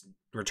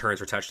returns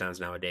for touchdowns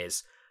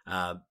nowadays.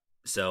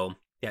 So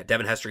yeah,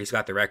 Devin Hester, he's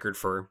got the record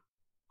for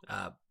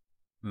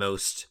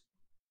most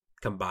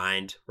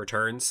combined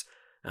returns.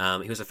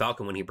 He was a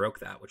Falcon when he broke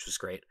that, which was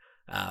great.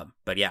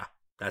 But yeah,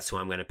 that's who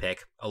I'm going to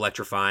pick.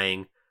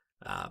 Electrifying,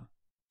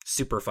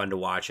 super fun to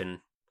watch,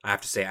 and I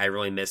have to say I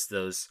really miss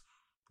those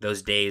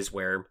days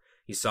where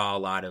you saw a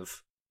lot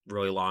of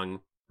really long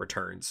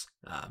returns.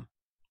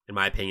 In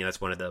my opinion,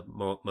 that's one of the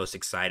most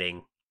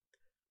exciting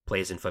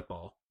plays in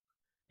football,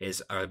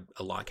 is a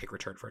long kick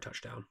return for a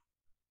touchdown.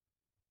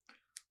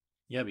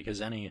 Yeah,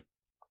 because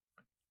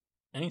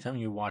anytime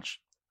you watch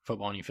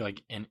football and you feel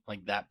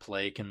like that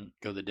play can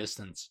go the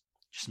distance,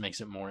 just makes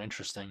it more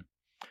interesting.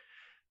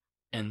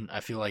 And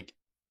I feel like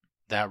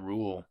that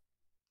rule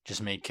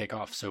just made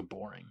kickoff so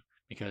boring,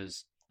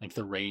 because like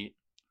the rate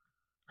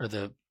or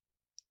the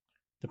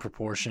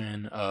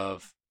proportion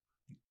of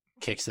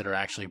kicks that are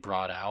actually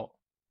brought out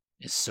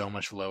is so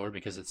much lower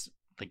because it's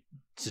like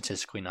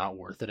statistically not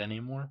worth it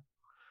anymore.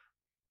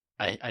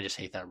 I just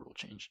hate that rule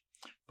change.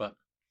 But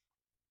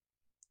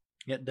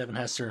yeah, Devin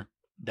Hester,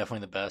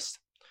 definitely the best.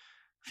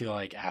 I feel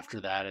like after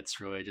that,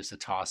 it's really just a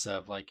toss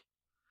up. Like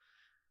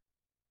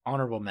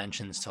honorable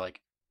mentions to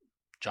like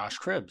Josh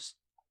Cribbs,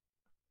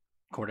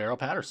 Cordero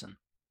Patterson.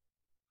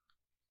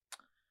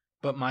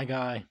 But my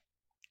guy, I'm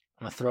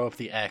gonna throw up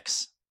the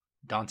X,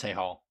 Dante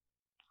Hall.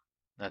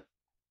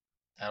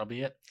 That'll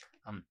be it.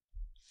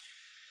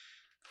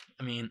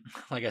 I mean,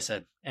 like I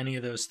said, any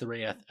of those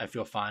three I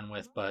feel fine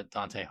with, but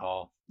Dante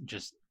Hall,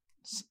 just,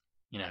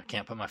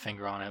 can't put my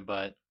finger on it,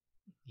 but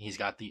he's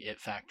got the it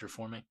factor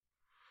for me.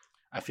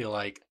 I feel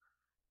like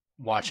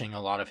watching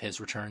a lot of his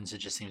returns, it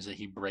just seems that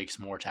he breaks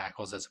more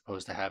tackles as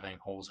opposed to having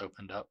holes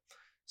opened up.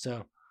 So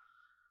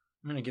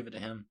I'm going to give it to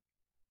him,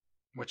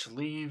 which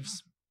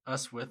leaves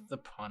us with the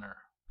punter.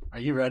 Are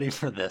you ready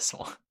for this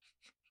one?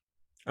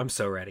 I'm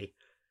so ready.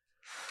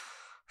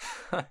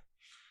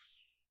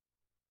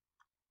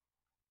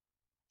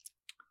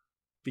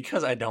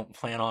 Because I don't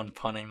plan on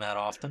punting that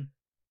often.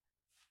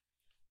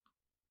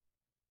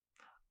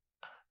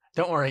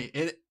 Don't worry,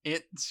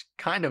 it's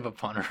kind of a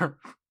punter.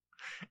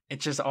 It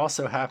just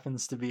also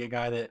happens to be a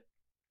guy that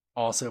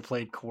also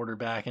played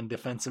quarterback and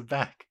defensive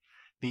back.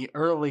 The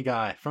early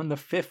guy from the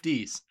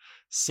 50s,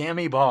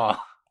 Sammy Baugh.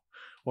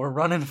 We're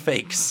running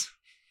fakes.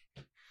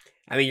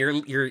 I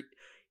mean,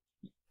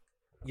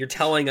 you're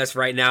telling us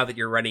right now that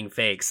you're running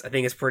fakes. I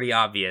think it's pretty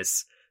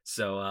obvious.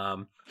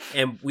 So,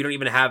 and we don't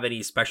even have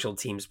any special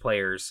teams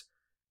players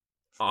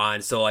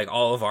on. So, like,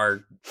 all of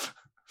our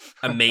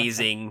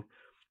amazing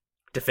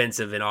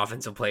defensive and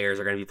offensive players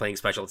are going to be playing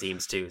special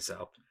teams too.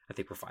 So, I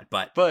think we're fine.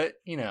 But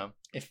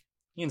if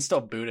you can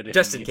still boot it,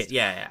 just in case,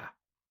 yeah,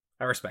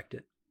 I respect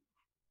it.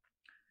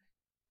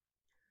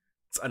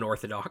 It's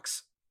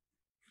unorthodox.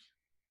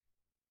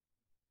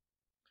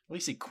 At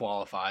least he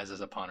qualifies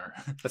as a punter.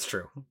 That's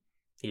true.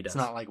 He does. It's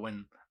not like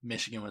when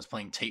Michigan was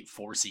playing Tate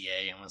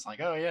Forcier and was like,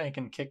 oh yeah, he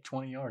can kick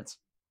 20 yards.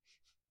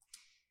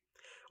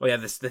 Oh yeah,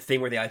 the thing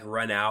where they like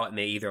run out and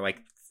they either like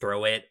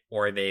throw it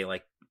or they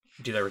like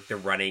do the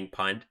running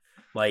punt.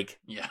 Like,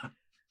 yeah,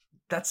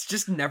 that's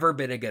just never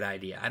been a good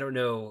idea. I don't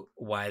know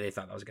why they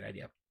thought that was a good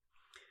idea.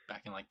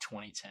 Back in like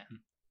 2010.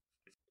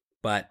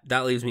 But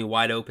that leaves me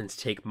wide open to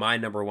take my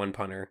number one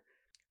punter,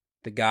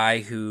 the guy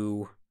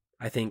who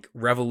I think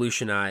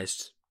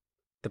revolutionized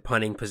the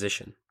punting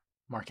position.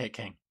 Marquette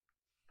King.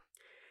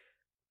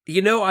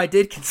 I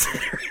did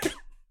consider it.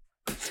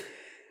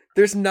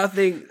 There's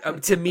nothing,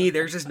 to me,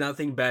 there's just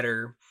nothing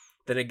better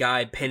than a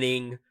guy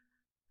pinning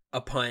a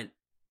punt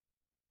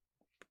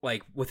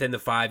like within the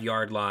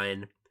 5-yard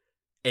line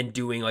and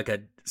doing like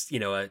a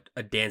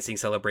dancing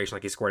celebration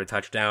like he scored a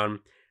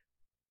touchdown.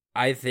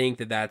 I think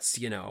that's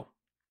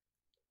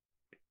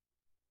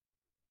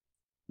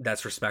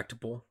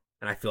respectable.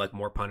 And I feel like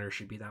more punters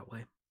should be that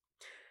way.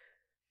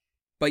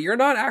 But you're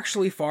not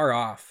actually far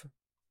off,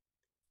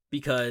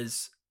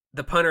 because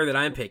the punter that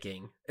I'm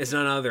picking is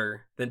none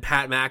other than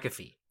Pat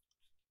McAfee.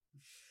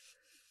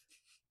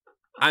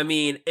 I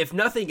mean, if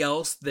nothing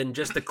else than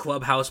just the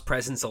clubhouse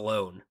presence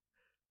alone.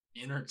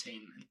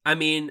 Entertainment. I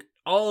mean,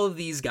 all of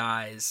these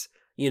guys,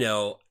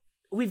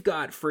 we've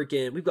got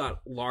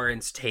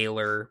Lawrence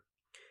Taylor.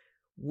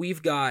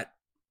 We've got,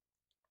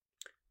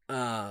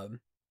 even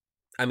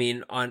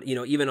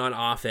on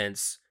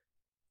offense,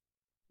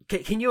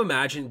 can you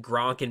imagine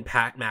Gronk and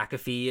Pat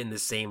McAfee in the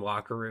same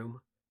locker room?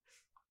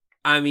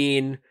 I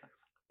mean,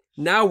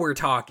 now we're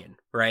talking,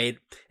 right?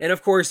 And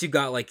of course, you've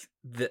got like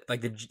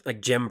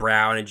Jim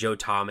Brown and Joe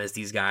Thomas,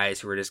 these guys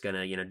who are just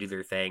gonna do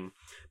their thing.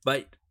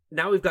 But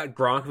now we've got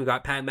Gronk, we've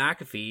got Pat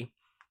McAfee,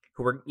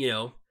 who are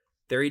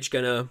they're each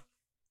gonna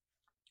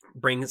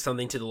bring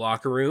something to the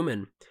locker room,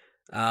 and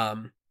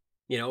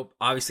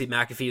obviously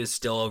McAfee is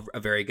still a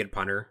very good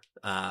punter.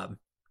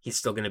 He's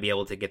still gonna be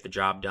able to get the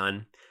job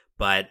done,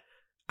 but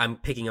I'm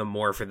picking him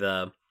more for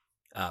the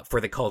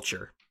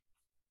culture.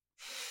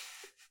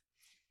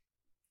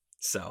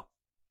 So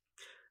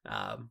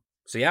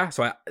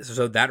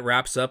that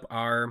wraps up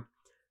our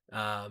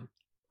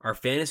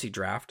fantasy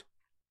draft.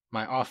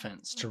 My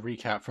offense, to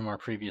recap from our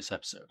previous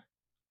episode.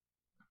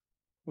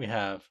 We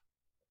have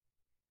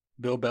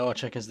Bill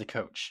Belichick as the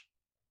coach.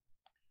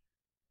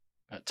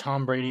 Got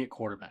Tom Brady at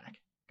quarterback.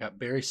 Got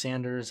Barry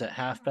Sanders at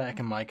halfback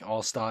and Mike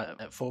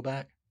Allstott at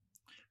fullback.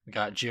 We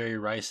got Jerry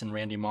Rice and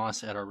Randy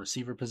Moss at our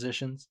receiver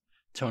positions.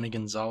 Tony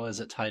Gonzalez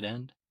at tight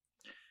end.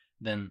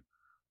 Then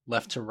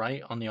left to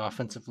right on the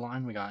offensive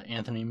line, we got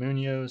Anthony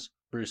Munoz,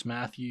 Bruce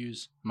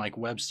Matthews, Mike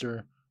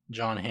Webster,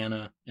 John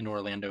Hanna, and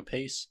Orlando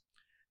Pace.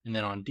 And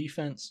then on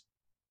defense,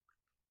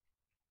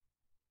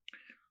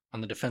 on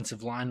the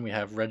defensive line, we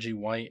have Reggie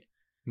White,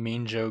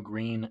 Mean Joe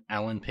Green,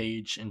 Alan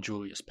Page, and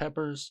Julius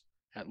Peppers.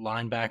 At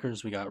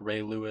linebackers, we got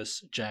Ray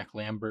Lewis, Jack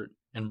Lambert,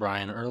 and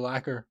Brian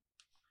Urlacher.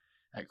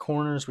 At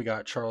corners, we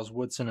got Charles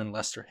Woodson and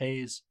Lester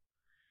Hayes.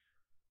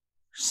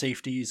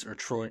 Safeties are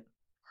Troy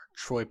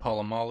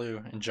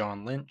Polamalu and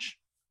John Lynch.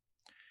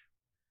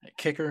 At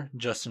kicker,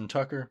 Justin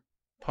Tucker.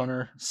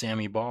 punter,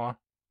 Sammy Baugh.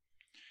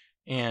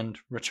 And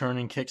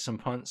returning kicks and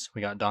punts,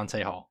 we got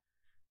Dante Hall.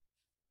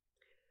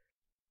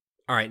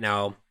 All right,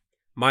 now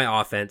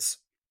my offense,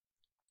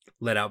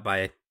 led out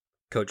by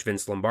Coach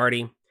Vince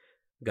Lombardi,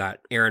 got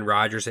Aaron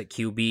Rodgers at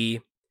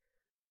QB,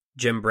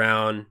 Jim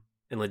Brown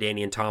and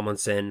LaDainian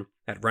Tomlinson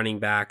at running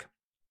back,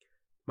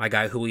 my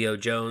guy Julio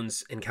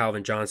Jones and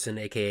Calvin Johnson,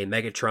 a.k.a.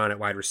 Megatron, at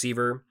wide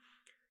receiver.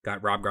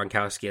 Got Rob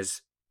Gronkowski,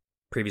 as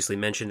previously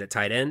mentioned, at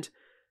tight end.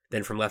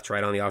 Then from left to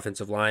right on the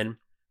offensive line,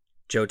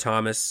 Joe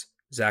Thomas,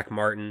 Zach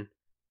Martin,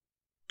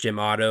 Jim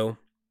Otto,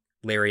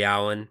 Larry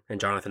Allen,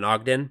 and Jonathan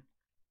Ogden.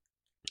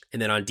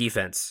 And then on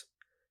defense,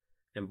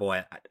 and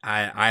boy,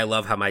 I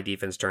love how my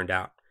defense turned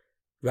out.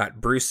 We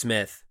got Bruce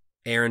Smith,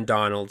 Aaron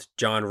Donald,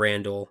 John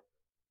Randall,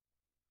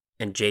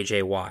 and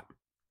J.J. Watt.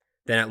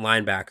 Then at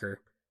linebacker,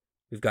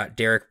 we've got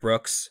Derek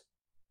Brooks,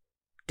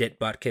 Dit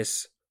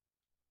Butkus,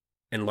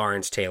 and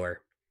Lawrence Taylor.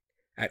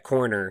 At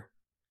corner,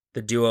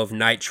 the duo of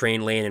Night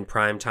Train Lane and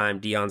primetime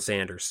Deion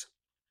Sanders.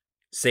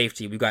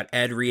 Safety, we've got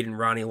Ed Reed and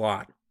Ronnie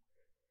Lott.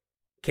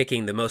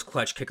 Kicking, the most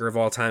clutch kicker of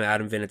all time,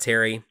 Adam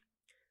Vinatieri.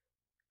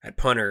 At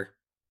punter,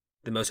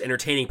 the most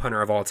entertaining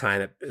punter of all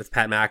time with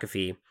Pat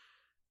McAfee.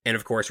 And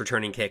of course,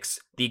 returning kicks,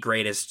 the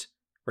greatest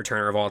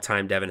returner of all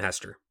time, Devin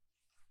Hester.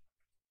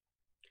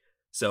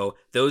 So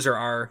those are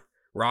our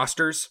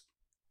rosters.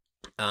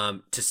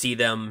 To see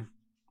them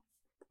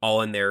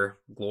all in their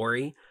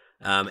glory,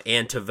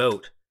 and to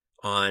vote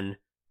on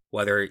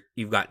whether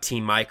you've got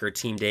Team Mike or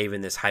Team Dave in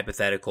this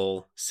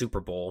hypothetical Super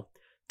Bowl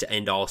to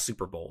end all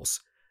Super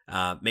Bowls.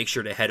 Make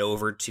sure to head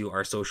over to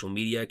our social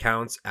media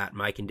accounts at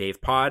Mike and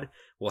Dave Pod.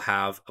 We'll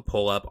have a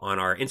poll up on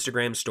our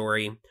Instagram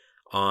story,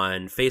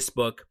 on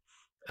Facebook,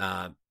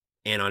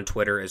 and on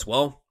Twitter as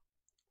well.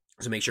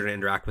 So make sure to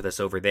interact with us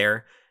over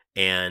there.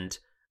 And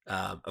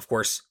of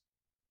course,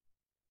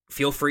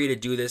 feel free to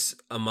do this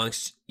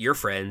amongst your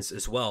friends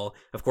as well.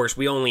 Of course,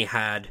 we only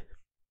had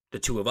the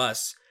two of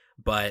us,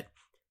 but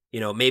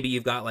maybe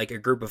you've got like a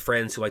group of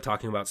friends who like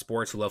talking about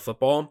sports, who love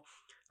football.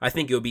 I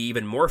think it would be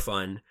even more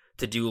fun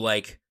to do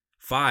like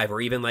 5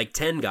 or even like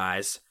 10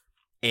 guys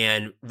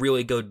and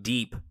really go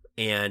deep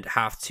and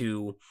have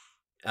to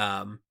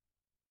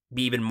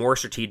be even more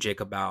strategic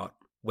about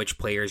which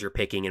players you're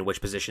picking and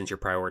which positions you're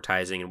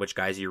prioritizing and which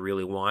guys you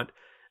really want.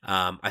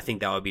 I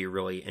think that would be a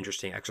really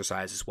interesting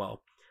exercise as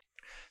well.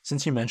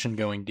 Since you mentioned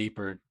going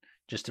deeper,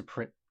 just to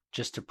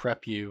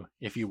prep you,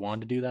 if you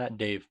want to do that,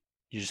 Dave,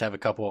 you just have a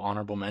couple of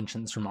honorable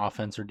mentions from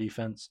offense or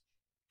defense?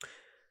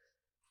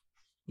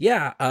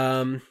 Yeah,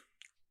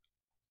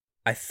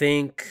 I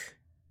think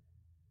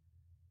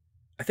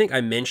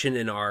I mentioned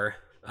in our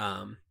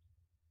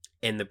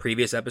in the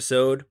previous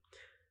episode,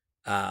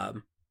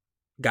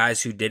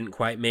 guys who didn't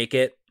quite make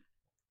it,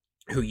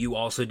 who you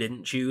also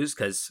didn't choose,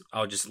 because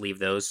I'll just leave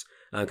those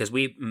because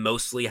we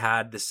mostly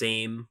had the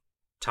same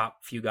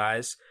top few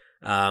guys.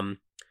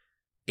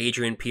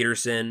 Adrian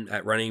Peterson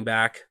at running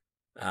back,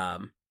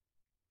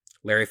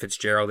 Larry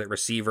Fitzgerald at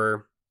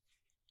receiver,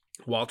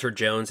 Walter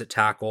Jones at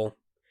tackle,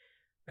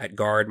 at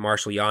guard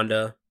Marshall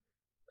Yonda,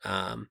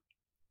 and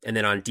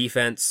then on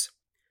defense,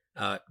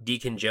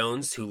 Deacon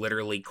Jones, who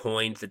literally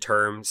coined the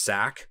term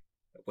sack,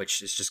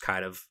 which is just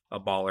kind of a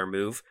baller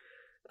move.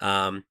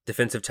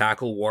 Defensive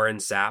tackle Warren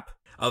Sapp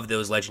of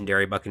those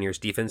legendary Buccaneers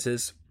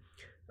defenses.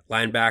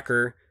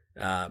 Linebacker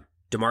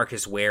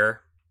DeMarcus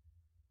Ware,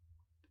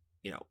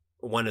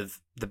 one of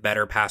the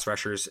better pass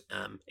rushers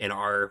in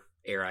our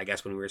era, I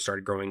guess, when we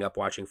started growing up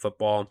watching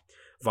football.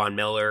 Von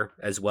Miller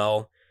as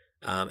well.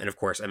 And of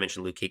course, I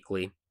mentioned Luke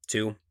Kuechly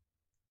too.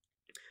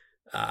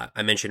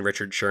 I mentioned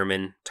Richard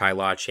Sherman, Ty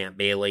Law, Champ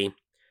Bailey.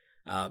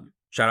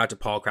 Shout out to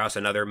Paul Krause,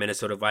 another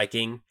Minnesota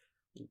Viking,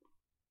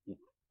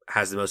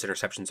 has the most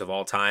interceptions of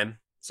all time.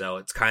 So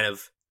it's kind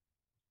of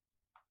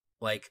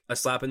like a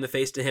slap in the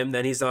face to him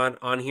that he's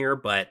on here.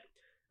 But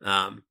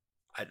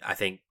I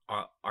think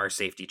our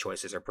safety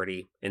choices are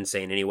pretty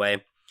insane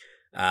anyway.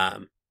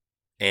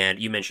 And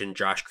you mentioned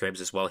Josh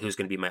Cribbs as well. He was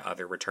going to be my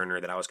other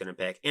returner that I was going to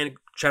pick. And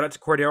shout out to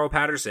Cordero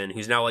Patterson,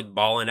 who's now like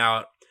balling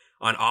out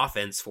on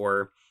offense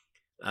for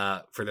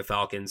the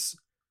Falcons.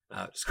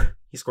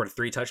 He scored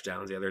 3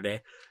 touchdowns the other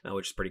day,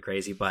 which is pretty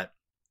crazy. But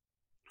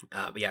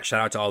yeah,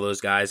 shout out to all those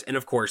guys. And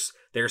of course,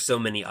 there's so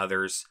many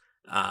others.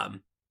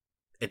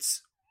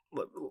 It's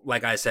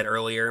like I said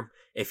earlier,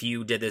 if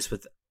you did this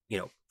with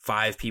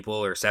 5 people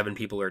or 7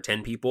 people or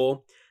 10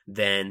 people,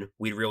 then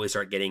we'd really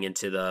start getting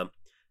into the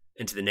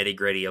nitty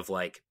gritty of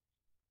like,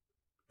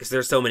 because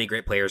there's so many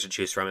great players to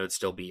choose from. It would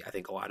still be, I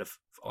think, a lot of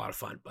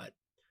fun. But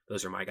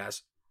those are my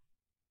guys.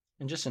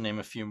 And just to name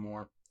a few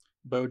more,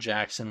 Bo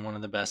Jackson, one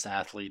of the best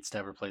athletes to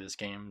ever play this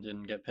game,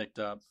 didn't get picked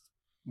up.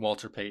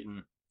 Walter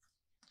Payton.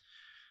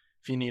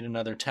 If you need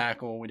another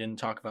tackle, we didn't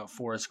talk about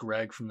Forrest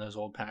Gregg from those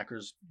old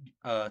Packers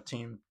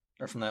team,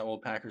 or from that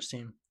old Packers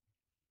team.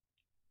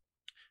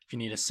 If you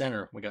need a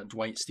center, we got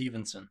Dwight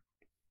Stevenson.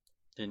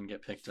 Didn't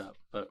get picked up,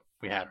 but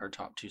we had our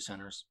top 2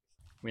 centers.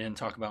 We didn't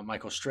talk about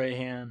Michael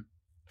Strahan.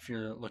 If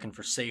you're looking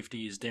for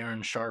safeties,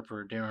 Darren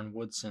Sharper, Darren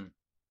Woodson.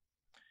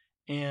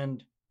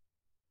 And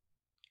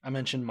I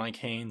mentioned Mike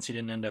Haynes. He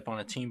didn't end up on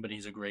a team, but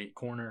he's a great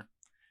corner.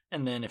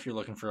 And then if you're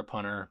looking for a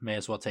punter, may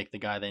as well take the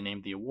guy they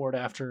named the award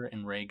after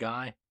in Ray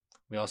Guy.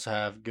 We also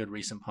have good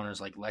recent punters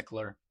like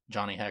Leckler,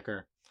 Johnny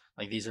Hecker.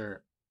 Like, these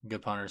are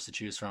good punters to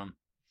choose from.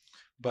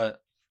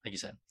 But like you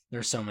said,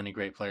 there's so many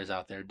great players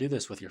out there. Do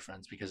this with your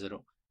friends because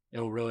it'll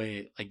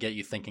really like get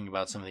you thinking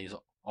about some of these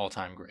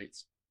all-time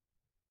greats.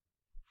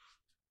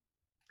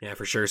 Yeah,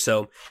 for sure.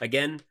 So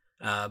again,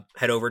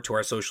 head over to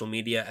our social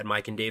media at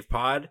Mike and Dave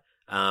Pod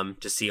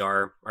to see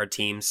our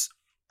teams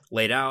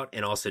laid out,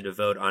 and also to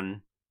vote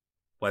on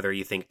whether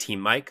you think Team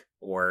Mike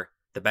or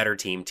the better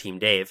team, Team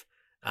Dave,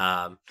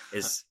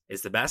 is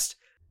the best.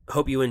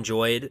 Hope you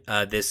enjoyed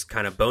this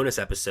kind of bonus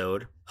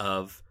episode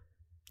of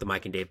the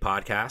Mike and Dave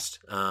podcast,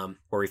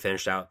 where we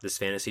finished out this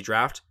fantasy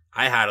draft.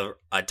 I had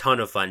a ton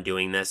of fun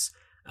doing this.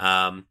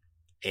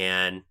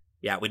 And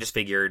yeah, we just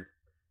figured,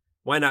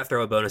 why not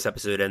throw a bonus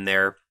episode in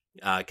there?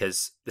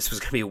 Because this was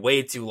going to be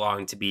way too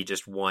long to be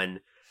just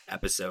one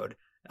episode.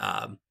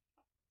 But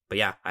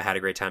yeah, I had a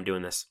great time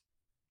doing this.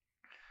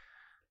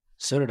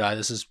 So did I.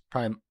 This is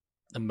probably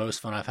the most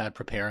fun I've had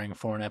preparing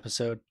for an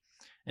episode.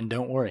 And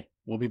don't worry,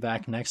 we'll be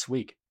back next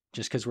week.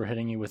 Just because we're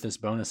hitting you with this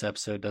bonus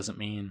episode doesn't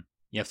mean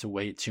you have to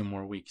wait 2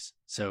 more weeks.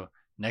 So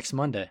next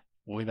Monday,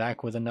 we'll be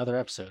back with another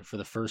episode. For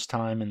the first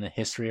time in the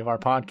history of our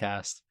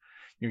podcast,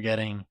 you're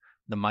getting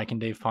the Mike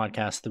and Dave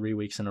podcast 3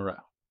 weeks in a row.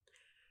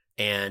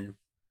 And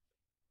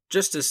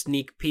just a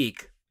sneak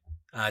peek,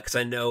 because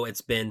I know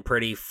it's been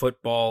pretty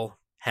football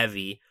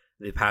heavy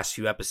the past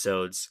few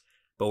episodes,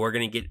 but we're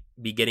going to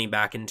be getting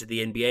back into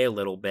the NBA a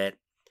little bit.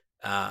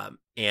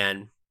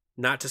 And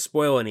not to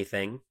spoil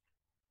anything,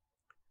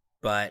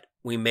 but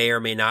we may or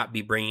may not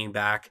be bringing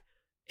back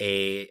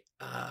a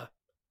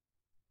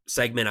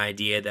segment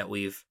idea that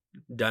we've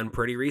done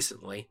pretty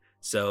recently.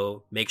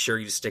 So make sure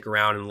you stick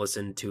around and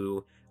listen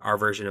to our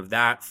version of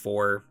that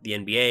for the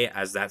NBA,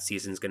 as that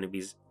season is going to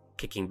be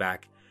kicking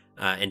back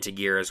into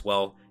gear as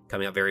well,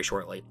 coming up very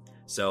shortly.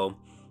 So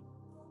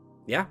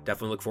yeah,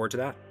 definitely look forward to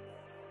that.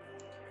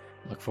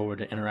 Look forward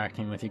to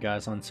interacting with you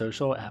guys on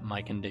social at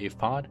Mike and Dave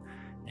Pod.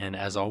 And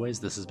as always,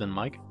 this has been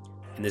Mike.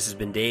 And this has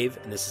been Dave.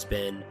 And this has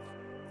been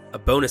a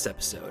bonus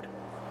episode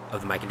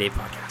of the Mike and Dave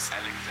podcast.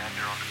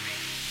 Alexander on the